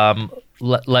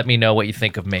 Let me know what you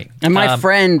think of me. And my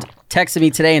friend texted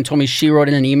me today and told me she wrote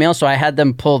in an email, so I had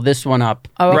them pull this one up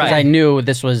because I knew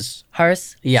this was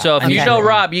hers. Yeah. So if you know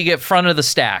Rob, you get front of the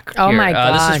stack. Oh, my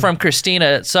God. This is from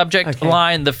Christina. Subject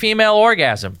line, the female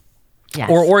orgasm. Yes.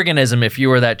 Or organism if you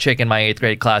were that chick in my 8th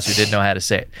grade class who didn't know how to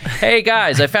say it. Hey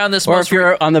guys, I found this Or if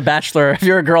you're on The Bachelor, if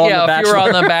you're a girl on The Bachelor. Yeah, if you were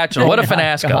on The Bachelor. What a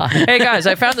finasco. Hey guys,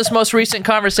 I found this most recent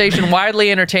conversation widely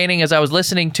entertaining as I was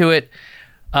listening to it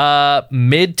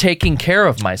mid taking care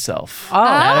of myself.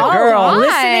 Oh, girl.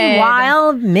 Listening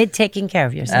while mid taking care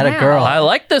of yourself. At a girl. I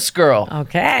like this girl.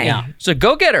 Okay. Yeah. So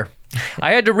go get her.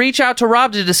 I had to reach out to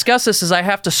Rob to discuss this as I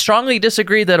have to strongly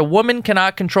disagree that a woman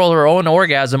cannot control her own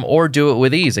orgasm or do it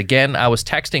with ease. Again, I was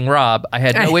texting Rob. I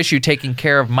had no issue taking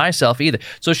care of myself either.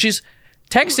 So she's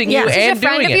texting you and doing it. Is she a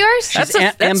friend of yours? That's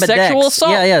sexual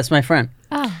assault. Yeah, it's my friend.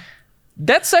 Oh.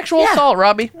 That's sexual assault,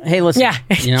 Robbie. Hey, listen,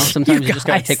 you know, sometimes you just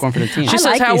got to take one for the team. She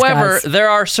says, however, there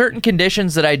are certain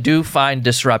conditions that I do find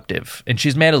disruptive, and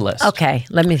she's made a list. Okay,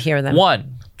 let me hear them.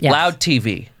 1, loud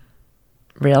TV.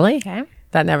 Really? Okay.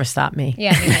 That never stopped me.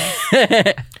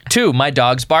 Yeah. 2, my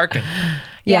dog's barking.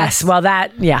 Yes. Well,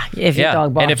 if your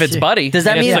dog barks. And if it's Buddy, does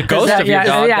that mean it's a ghost of your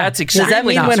dog? That's extremely Does that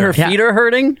mean when her feet are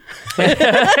hurting?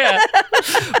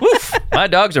 Woof, my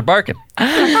dogs are barking.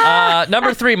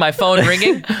 Number 3, my phone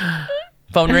ringing.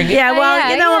 Phone ringing? Yeah,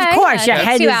 well, of course, your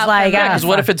head is like... Yeah, because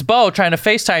what if it's Bo trying to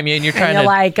FaceTime you and you're trying to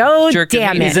like, oh,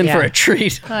 damn it. He's in for a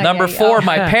treat. Number 4,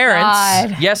 my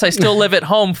parents. Yes, I still live at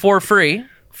home for free.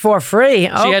 For free.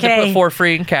 Okay. She had to put for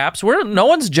free in caps. No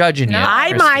one's judging you.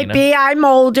 I might be. I'm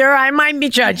older. I might be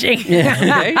judging.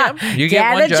 You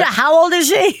get one judge. How old is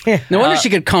she? No wonder she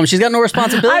could come. She's got no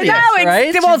responsibility. I know.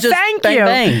 Right? Well, thank you.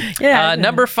 Bang. Yeah.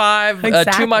 Number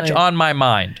 5, too much on my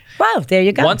mind. Wow, there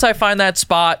you go. Once I find that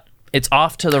spot, it's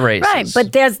off to the races. Right,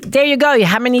 but there you go.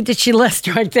 How many did she list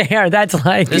right there? That's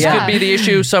like... This could be the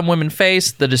issue some women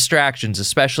face, the distractions,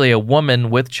 especially a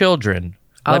woman with children.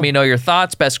 Let me know your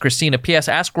thoughts. Best Christina. P.S.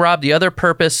 Ask Rob the other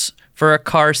purpose for a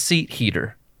car seat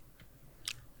heater.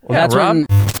 Well, that's Rob.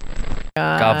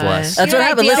 God bless. That's what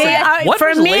happened. Listen, what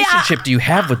relationship do you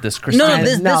have with this Christina? No,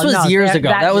 this was years ago.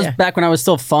 That was back when I was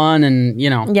still fun and, you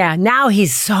know. Yeah, now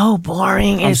he's so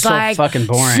boring. It's so like, fucking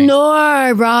boring.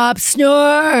 Snore, Rob,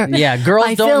 snore. Yeah,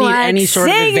 girls don't need any sort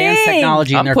of advanced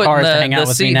technology in their cars to hang out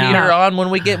with me now. I'm putting the seat heater on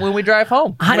when we drive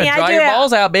home. Honey, dry your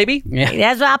balls out, baby. Yeah.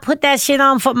 That's why I put that shit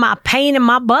on for my pain in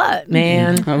my butt,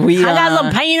 man. I got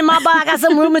some pain in my butt. I got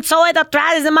some rheumatoid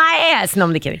arthritis in my ass. No,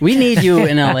 I'm kidding. We need you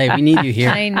in LA. We need you here.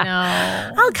 I know.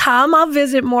 I'll come. I'll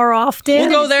visit more often.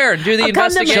 We'll go there and do the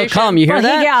investigation. She'll come. You hear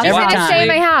that? She's going to stay in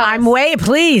my house. I'm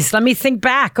please. Let me think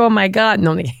back. Oh my God.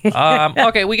 No.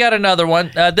 Okay, we got another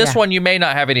one. This one you may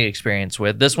not have any experience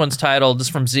with. This one's titled, this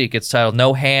is from Zeke. It's titled,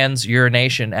 No Hands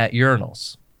Urination at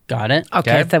Urinals. Got it.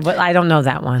 Okay. So, I don't know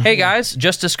that one. Hey guys,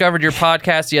 just discovered your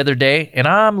podcast the other day and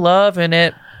I'm loving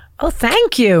it. Oh,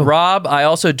 thank you. Rob, I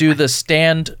also do the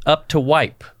stand up to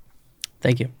wipe.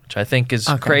 Thank you. Which I think is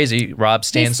crazy. Rob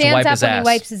stands to wipe his ass. He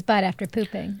wipes his butt after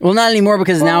pooping. Well, not anymore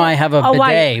because now I have a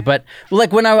bidet. But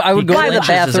like when I would go to the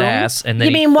bathroom. His ass and then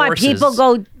you mean what? People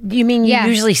go. You mean you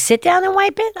usually sit down and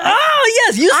wipe it? Oh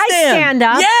yes, you stand. I stand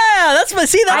up. Yeah, that's what.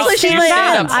 See, that's what she's saying.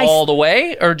 Stand up all the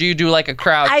way, or do you do like a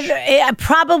crouch? I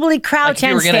probably crouch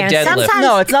and stand. Sometimes,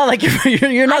 no, it's not like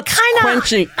you're not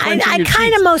quenching. I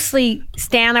kind of mostly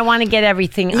stand. I want to get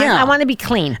everything. Yeah. I want to be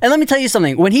clean. And let me tell you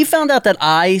something. When he found out that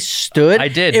I stood, I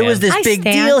did. It was this big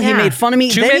deal. He made fun of me.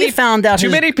 Then he found out.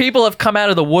 Too many people have come out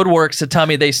of the woodworks to tell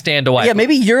me they stand to wipe. Yeah,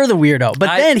 maybe you're the weirdo.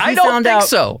 But then he found out.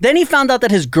 So. Then he found out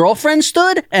that his girlfriend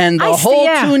stood, and the whole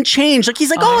tune changed. Like he's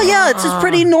like, oh yeah, it's just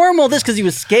pretty normal. This because he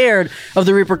was scared of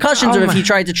the repercussions of if he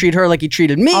tried to treat her like he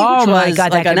treated me, which was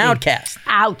like an outcast.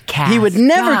 Outcast. He would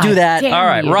never do that. All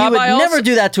right, Rob. He would never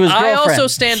do that to his girlfriend. I also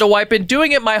stand to wipe. Been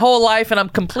doing it my whole life, and I'm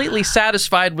completely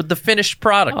satisfied with the finished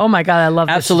product. Oh my God, I love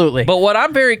this. Absolutely. But what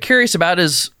I'm very curious about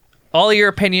is all your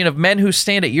opinion of men who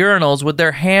stand at urinals with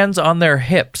their hands on their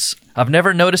hips. I've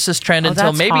never noticed this trend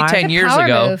until maybe hard. 10 years power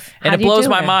ago, move. and it blows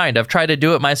my mind. I've tried to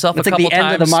do it myself a couple the end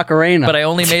times, of the Macarena. but I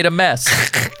only made a mess.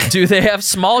 Do they have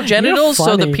small genitals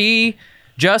so the pee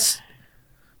just...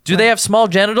 Do they have small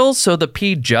genitals so the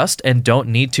pee just and don't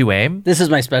need to aim? This is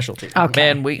my specialty.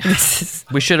 Okay. Man, we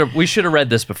should have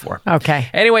read this before. Okay.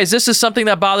 Anyways, this is something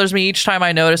that bothers me each time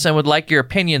I notice and would like your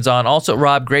opinions on. Also,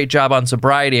 Rob, great job on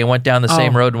sobriety and went down the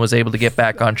same road and was able to get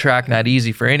back on track. Not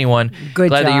easy for anyone. Good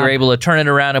Glad that you were job. able to turn it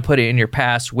around and put it in your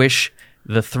past. Wish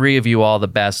the three of you all the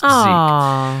best.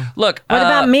 Aww. Zeke. Look. What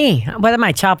about me? What am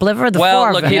I, chopped liver? The Well,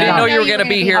 four look, of he them? didn't know No, you were going to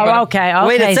be here. Oh, But okay.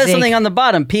 Wait, it says Zeke. something on the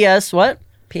bottom. P.S. What?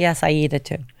 P.S. I eat it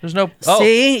too. there's no.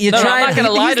 See, you no, tried. I'm not going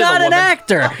to lie He's to the not an woman.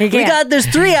 actor. can't. There's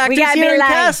 3 actors gotta here be in like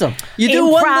Castle. You do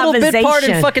one little bit part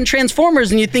in improvisation. fucking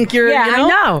Transformers, and you think you're. Yeah, you I know?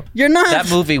 know. You're not. That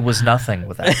movie was nothing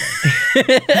without.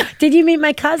 Did you meet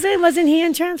my cousin? Wasn't he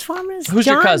in Transformers? Who's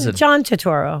your cousin? John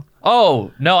Turturro.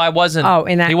 Oh no, I wasn't. Oh,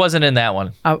 in that- he wasn't in that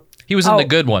one. Oh. He was in the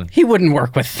good one. He wouldn't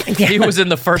work with. He was in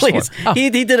the first Please. one. He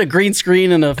did a green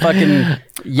screen and a fucking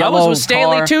yellow I was with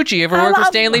Stanley car. Tucci. You ever work with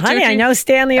Stanley Honey, Tucci? I know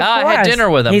Stanley, of I course. had dinner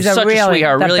with him. He's Such a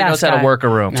sweetheart. the Really knows best how to guy. work a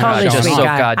room. Totally Just sweet so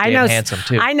guy. goddamn handsome,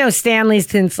 too. I know Stanley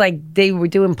since like they were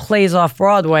doing plays off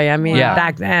Broadway. I mean, Yeah.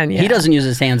 back then. Yeah. He doesn't use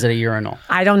his hands at a urinal.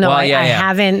 I don't know. Well, I yeah.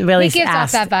 haven't really He gives off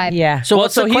asked. that vibe. Yeah. So Well,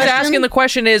 what's so the he's question? asking the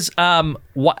question is,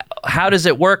 how does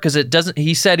it work? Because it doesn't.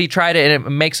 He said he tried it and it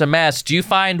makes a mess. Do you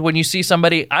find when you see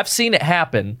somebody? I've seen it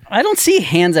happen. I don't see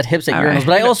hands at hips at urinals, right.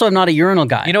 but I also am not a urinal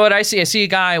guy. You know what I see? I see a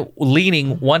guy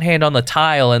leaning one hand on the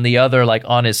tile and the other like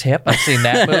on his hip. I've seen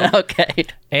that move. Okay.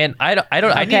 And I need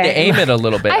to Okay. aim it a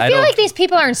little bit. I feel don't, like these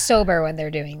people aren't sober when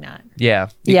they're doing that. Yeah,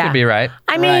 you Yeah. could be right.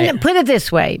 I mean, Right. put it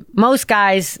this way: most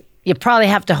guys, you probably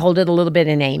have to hold it a little bit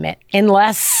and aim it,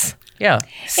 unless. Yeah.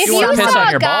 If you want to you piss on saw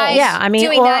your a guy balls? Yeah, I mean,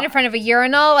 doing or- that in front of a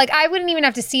urinal, like I wouldn't even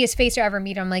have to see his face or ever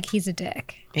meet him. Like he's a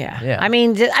dick. Yeah. Yeah. I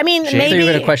mean, So maybe. you're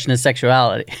going to question his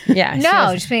sexuality. Yeah.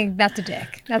 No, just being that's a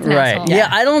dick. That's an Right. asshole. Yeah,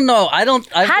 I don't know. I don't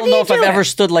How know do you if I've do ever it?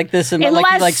 stood like this and like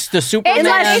Unless- the Superman.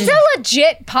 It's a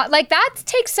legit pot. Like that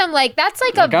takes some. Like that's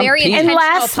like Like, a I'm very peeing. intentional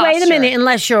Unless, wait a posture. minute,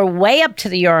 unless you're way up to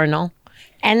the urinal,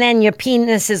 and then your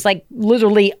penis is like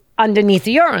literally underneath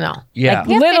the urinal. Yeah. Like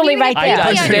Yeah, literally maybe right we there.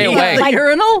 can I stay away. The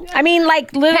urinal? I mean,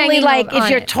 like literally, Hanging like if on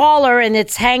you're it. taller and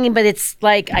it's hanging, but it's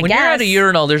like I When guess you're at a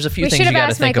urinal, there's a few We things should you have got to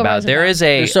asked think Michael about. There is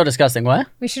a They're so disgusting. What?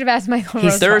 We should have asked Michael. there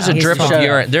is a Rosenbaum. drip of Shut up.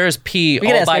 urine. There is pee could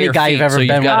all ask by any your guy feet, you've ever so you've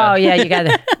been with. got Oh yeah, you got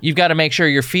to. you've got to make sure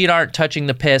your feet aren't touching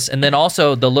the piss, and then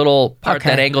also the little part Okay.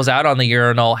 that angles out on the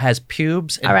urinal has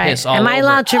pubes and All right. piss all Am I over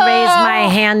allowed it. to raise my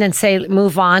hand and say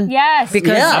move on? Yes.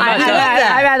 Because Yeah, I've I'm not doing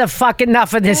that. had a fuck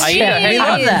enough of this I, shit. hang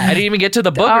love on. that. I didn't even get to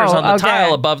the boogers Oh, on the okay.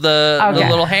 tile above the Okay.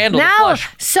 little handle. to Now, flush.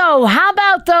 so how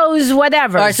about those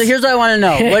whatever? All right, so here's what I want to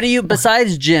know. What do you,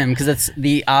 besides Jim, because that's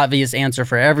the obvious answer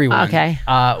for everyone. Okay.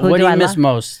 What Who do do you I miss love?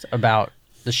 most about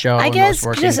the show I and guess us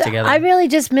working just together? I really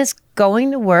just miss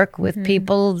going to work with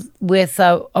people with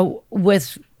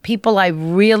people I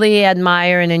really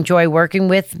admire and enjoy working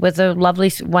with a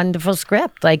lovely, wonderful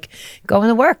script. Like going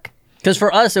to work. Because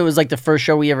for us, it was like the first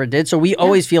show we ever did, so we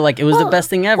always feel like it was the best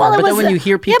thing ever. Well, it But then was when you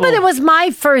hear people, yeah, but it was my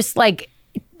first like.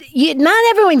 Not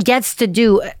everyone gets to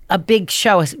do a big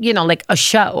show, you know, like a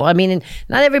show. I mean,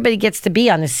 not everybody gets to be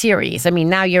on a series. I mean,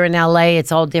 now you're in LA,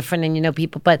 it's all different and you know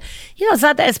people, but you know, it's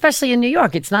not that, especially in New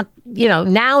York. It's not, you know,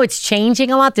 now it's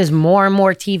changing a lot. There's more and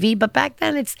more TV, but back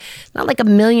then it's not like a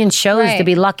million shows to Right.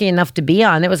 be lucky enough to be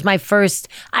on. It was my first,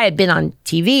 I had been on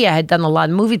TV, I had done a lot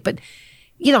of movies, but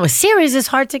you know, a series is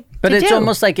hard to but to it's do.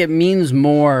 almost like it means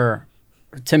more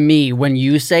to me when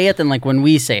you say it than like when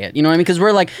we say it. You know what I mean? Because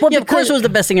we're like, Well, yeah, of course because- it was the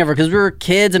best thing ever because we were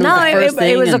kids and it was the first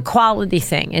thing. it was a and- quality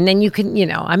thing. And then you can, you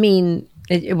know, I mean,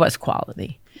 it was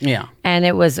quality. yeah. And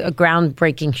it was a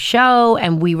groundbreaking show,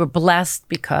 and we were blessed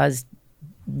because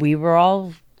we were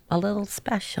all a little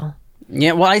special.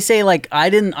 Yeah, well, I say like I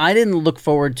didn't look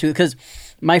forward to because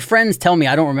my friends tell me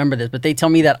I don't remember this, but they tell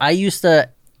me that I used to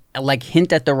like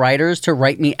hint at the writers to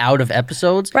write me out of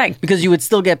episodes, Right. Because you would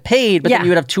still get paid, but Yeah. then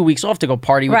you would have 2 weeks off to go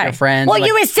party with your friends. Well, like,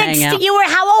 you were hang 16. out. You were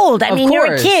how old? I Of mean, you're a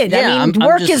course. kid. Yeah, I mean, I'm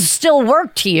work just- is still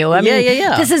work to you. I Yeah, mean,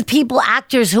 yeah. this is people,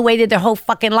 actors who waited their whole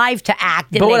fucking life to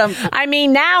act. And But what I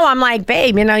mean, now I'm like,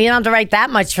 babe, you know, you don't have to write that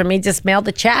much for me. Just mail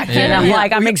the check. Yeah. And I'm Yeah.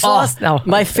 like, I'm exhausted. Oh,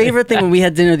 my favorite thing when we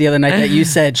had dinner the other night that you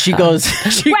said, she goes,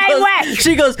 Wait.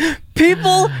 she goes,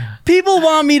 people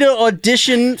want me to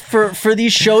audition for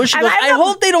these shows. She And goes, I I know-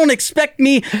 hope they don't expect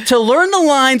me to learn the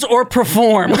lines or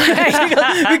perform. She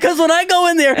goes, because when I go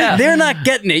in there, they're not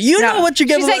getting it. You know what you're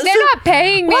getting. She's like, they're not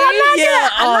paying me. Well, I'm not Yeah, gonna.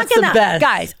 oh, I'm it's not the gonna, best.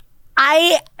 guys.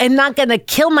 I am not gonna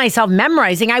kill myself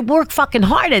memorizing. I work fucking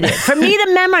hard at it. For me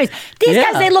to memorize, these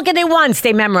Yeah. guys they look at it once,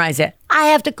 they memorize it. I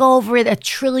have to go over it a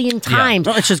trillion times.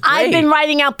 No, it's just great. I've been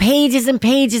writing out pages and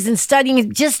pages and studying it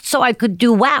just so I could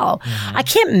do well. Mm-hmm. I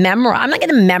can't memorize. I'm not going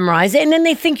to memorize it. And then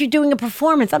they think you're doing a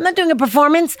performance. I'm not doing a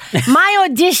performance. My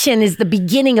audition is the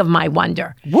beginning of my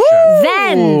wonder. Woo!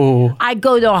 Then I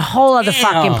go to a whole other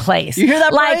fucking place. You hear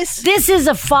that, like, Bryce? This is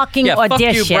a fucking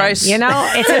audition. Fuck you, Bryce. You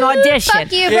know? It's an audition.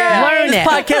 Fuck you, Bryce. Learn This it.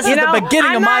 podcast is the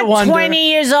beginning of my I'm wonder. not 20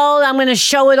 years old. I'm going to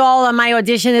show it all on my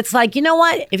audition. It's like, you know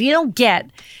what? If you don't get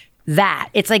that,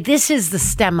 it's like this is the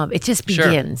stem of it. Just Sure.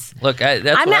 begins. Look, that's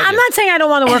I'm what I do. not saying I don't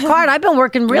want to work hard. I've been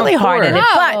working really hard at it,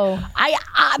 No.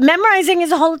 but memorizing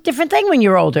is a whole different thing when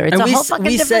you're older. It's And a we, whole fucking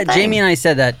we different said, thing. Jamie and I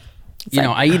said that, you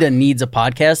know, Aida needs a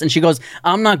podcast. And she goes,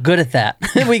 I'm not good at that.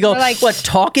 We go, like, what,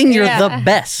 talking? You're yeah. the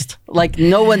best. Like,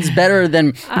 no one's better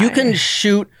than, you can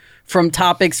shoot from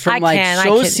topics from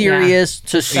serious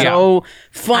to so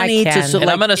funny to so And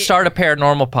like, I'm going to start a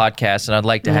paranormal podcast, and I'd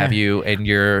like to have you and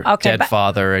your Okay, dead but-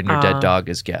 father and your dead dog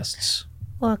as guests.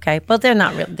 Well, okay, but they're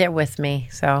not real. They're with me,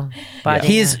 so. Buddy,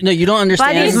 he's, no, you don't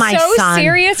understand. Buddy is my so son.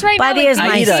 serious right now. Buddy is my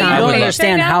Aida, son. you don't Okay.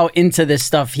 understand Right now? how into this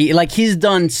stuff he's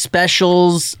done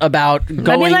specials about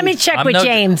going. Let me check with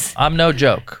James. I'm no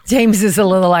joke. James is a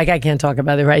little like, I can't talk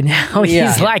about it right now.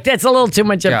 Yeah. He's like, that's a little too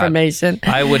much God, information.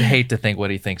 I would hate to think what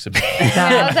he thinks about me.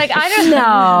 I was like, I don't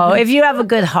know. No, if you have a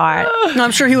good heart. No,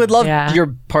 I'm sure he would love Yeah.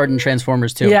 your part in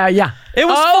Transformers too. Yeah. It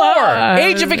was 4.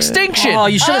 Age of Extinction. Oh,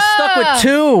 you should have stuck with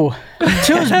 2.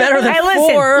 2's better than Hey,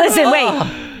 4. listen,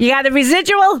 wait. You got a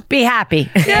residual? Be happy.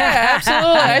 Yeah, absolutely.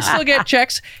 I still get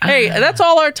checks. Hey, that's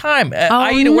all our time.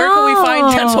 Aida, where can we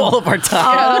find you? That's all of our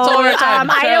time. Yeah, that's all of our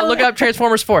time. I don't- Look up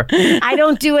Transformers 4. I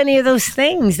don't do any of those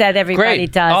things that everybody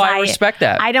Great. does. Oh, I respect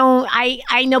that. I don't.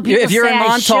 I know people If you're say in I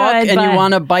Montauk should, and you but-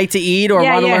 want a bite to eat or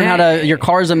Yeah, want to yeah. learn how to, your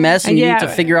car's a mess and you Yeah. need to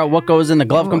figure out what goes in the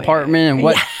glove compartment and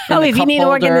what. in Oh, the if you cup need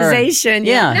holder. organization,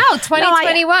 Yeah. No,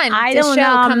 2021. I this don't show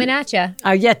know. coming at you.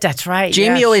 Oh, yeah, that's right.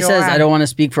 Jamie Yeah, always sure. says, I don't want to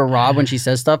speak for Rob when she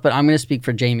says stuff, but I'm going to speak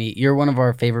for Jamie. You're one of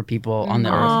our favorite people on the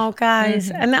earth. Oh, guys,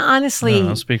 and honestly,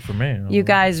 Don't speak for me. you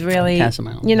guys really, Pass them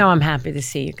out. you know, I'm happy to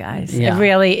see you guys. Yeah. It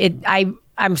really,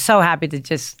 I'm so happy to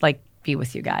just like be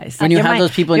with you guys. When you You're have those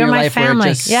people in you're your my life where it family.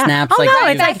 just snaps Oh, like no,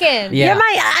 you- it's like Second. Yeah. you're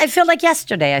my. I feel like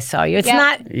yesterday I saw you. It's Yeah.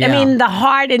 not. Yeah. I mean, the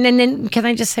heart, and then can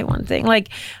I just say one thing? Like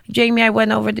Jamie, I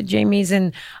went over to Jamie's,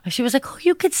 and she was like, "Oh,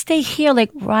 you could stay here." Like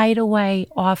right away,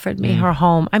 offered me her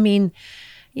home. I mean,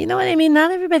 you know what I mean?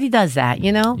 Not everybody does that,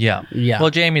 you know. Yeah. Yeah. Well,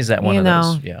 Jamie's that one You of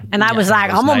know, those. Yeah. and I was one like,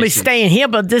 of those I'm gonna be nice staying here,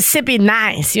 but this should be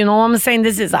nice. You know what I'm saying?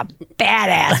 This is a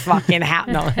badass fucking house.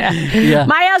 No,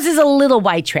 my house is a little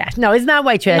white trash. No, it's not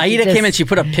white trash. Aida It's came and just- she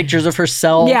put up pictures of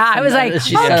herself. Yeah, I was like,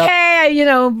 She set up- okay, you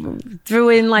know, threw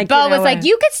in like. Bo you know, was like,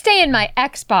 you could stay in my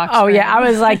Xbox Oh room. yeah, I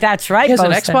was like, that's right. He has an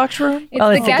Bo said. Xbox room? It's Oh,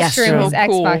 the it's a guest guest room. room. His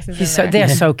Xbox is He's so, in there.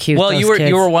 they're so cute. Well, those you were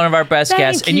kids. one of our best Thank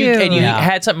guests, and you you. Yeah.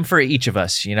 had something for each of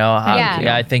us. You know,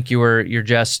 Yeah. I think you're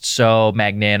just so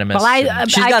magnanimous. Well, I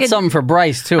She's I got could- something for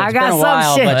Bryce too. It's I got been a some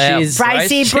while, shit. but Yeah. she's Bryce? Pricey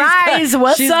she's got- Bryce,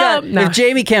 what's she's up? got- No. If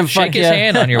Jamie can't fuck shake his you,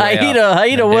 hand on your way Aida out.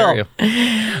 I will. dare you.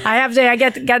 I have to. I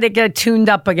got to get tuned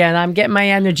up again. I'm getting my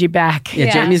energy back.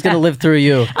 Yeah, Jamie's gonna live through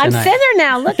you. I'm tonight. thinner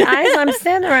now. Look, guys, I'm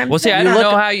thinner. I'm Well, see, I thinner. don't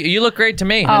know how you look great to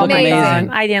me. Oh look my amazing. God.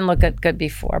 I didn't look good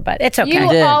before, but it's okay. You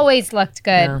did. always looked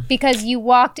good because you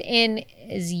walked in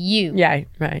as you. Yeah,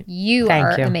 right. You Thank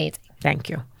are you. amazing. Thank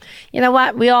you. You know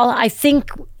what? I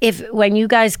think when you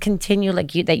guys continue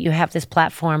like that you have this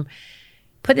platform,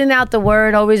 putting out the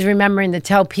word, always remembering to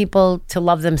tell people to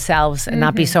love themselves and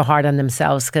not be so hard on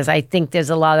themselves. Because I think there's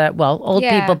a lot of, old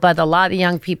Yeah. people, but a lot of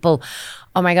young people,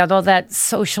 oh my God, all that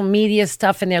social media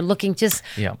stuff, and they're looking, just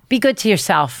Yeah. be good to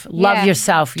yourself. Love Yeah.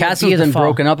 yourself. You're Cassie's been beautiful.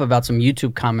 broken up about some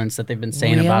YouTube comments that they've been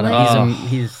saying about him.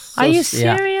 He's so, Are you yeah.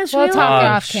 serious? We'll really? talk Oh,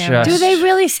 off camera. Do they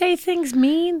really say things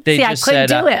mean? They See, just I couldn't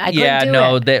said, do it. I couldn't yeah, do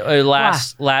no. it. They,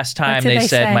 last time What did they they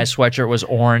said say? my sweatshirt was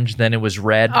orange, then it was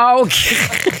red Oh,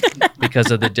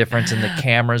 because of the difference in the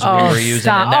cameras we Oh, were using.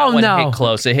 stop. And that Oh, one no. hit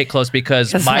close. It hit close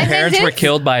because my And then parents were this-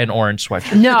 killed by an orange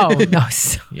sweatshirt. no.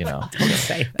 You know,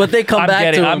 But they come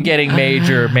back to him. I'm getting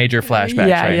major flashbacks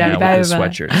Yeah, right yeah, now that with this is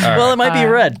sweatshirt. All Well, right. it might be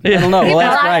red. I don't know. We'll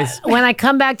ask Well, Bryce. when I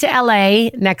come back to LA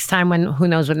next time, when who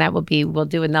knows when that will be, we'll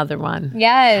do another one.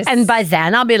 Yes. And by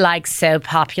then I'll be like so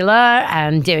popular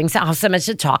and doing so, I'll have so much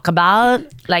to talk about.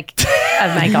 Like,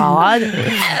 oh my God.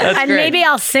 And great. maybe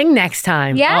I'll sing next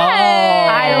time. yes.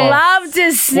 I love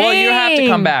to sing. Well, you have to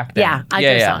come back then. Yeah, I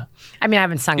Yeah, do yeah. song. I mean, I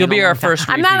haven't sung. You'll in a be long our time. first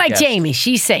I'm not repeat like guest. Jamie.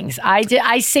 She sings.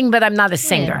 I sing, but I'm not a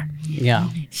singer. Yeah.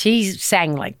 She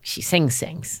sang like she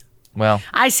sings. Well,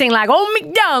 I sing like, oh,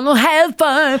 McDonald, have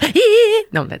fun.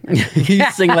 No, you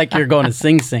sing like you're going to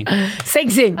sing. Sing.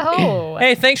 Oh.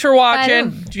 Hey, thanks for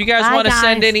watching. If you guys want to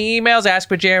send any emails,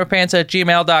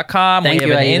 askpajampants@gmail.com. We have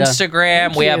an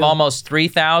Instagram. We have almost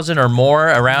 3,000 or more,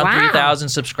 around 3,000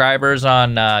 subscribers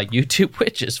on YouTube,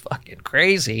 which is fucking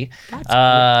crazy.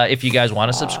 If you guys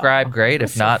want to subscribe, great.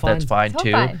 If not, that's fine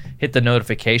too. Hit the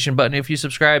notification button if you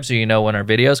subscribe so you know when our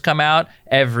videos come out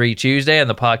every Tuesday, and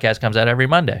the podcast comes out every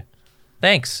Monday.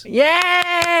 Thanks. Yay!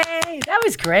 That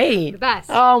was great. The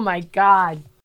best. Oh my God.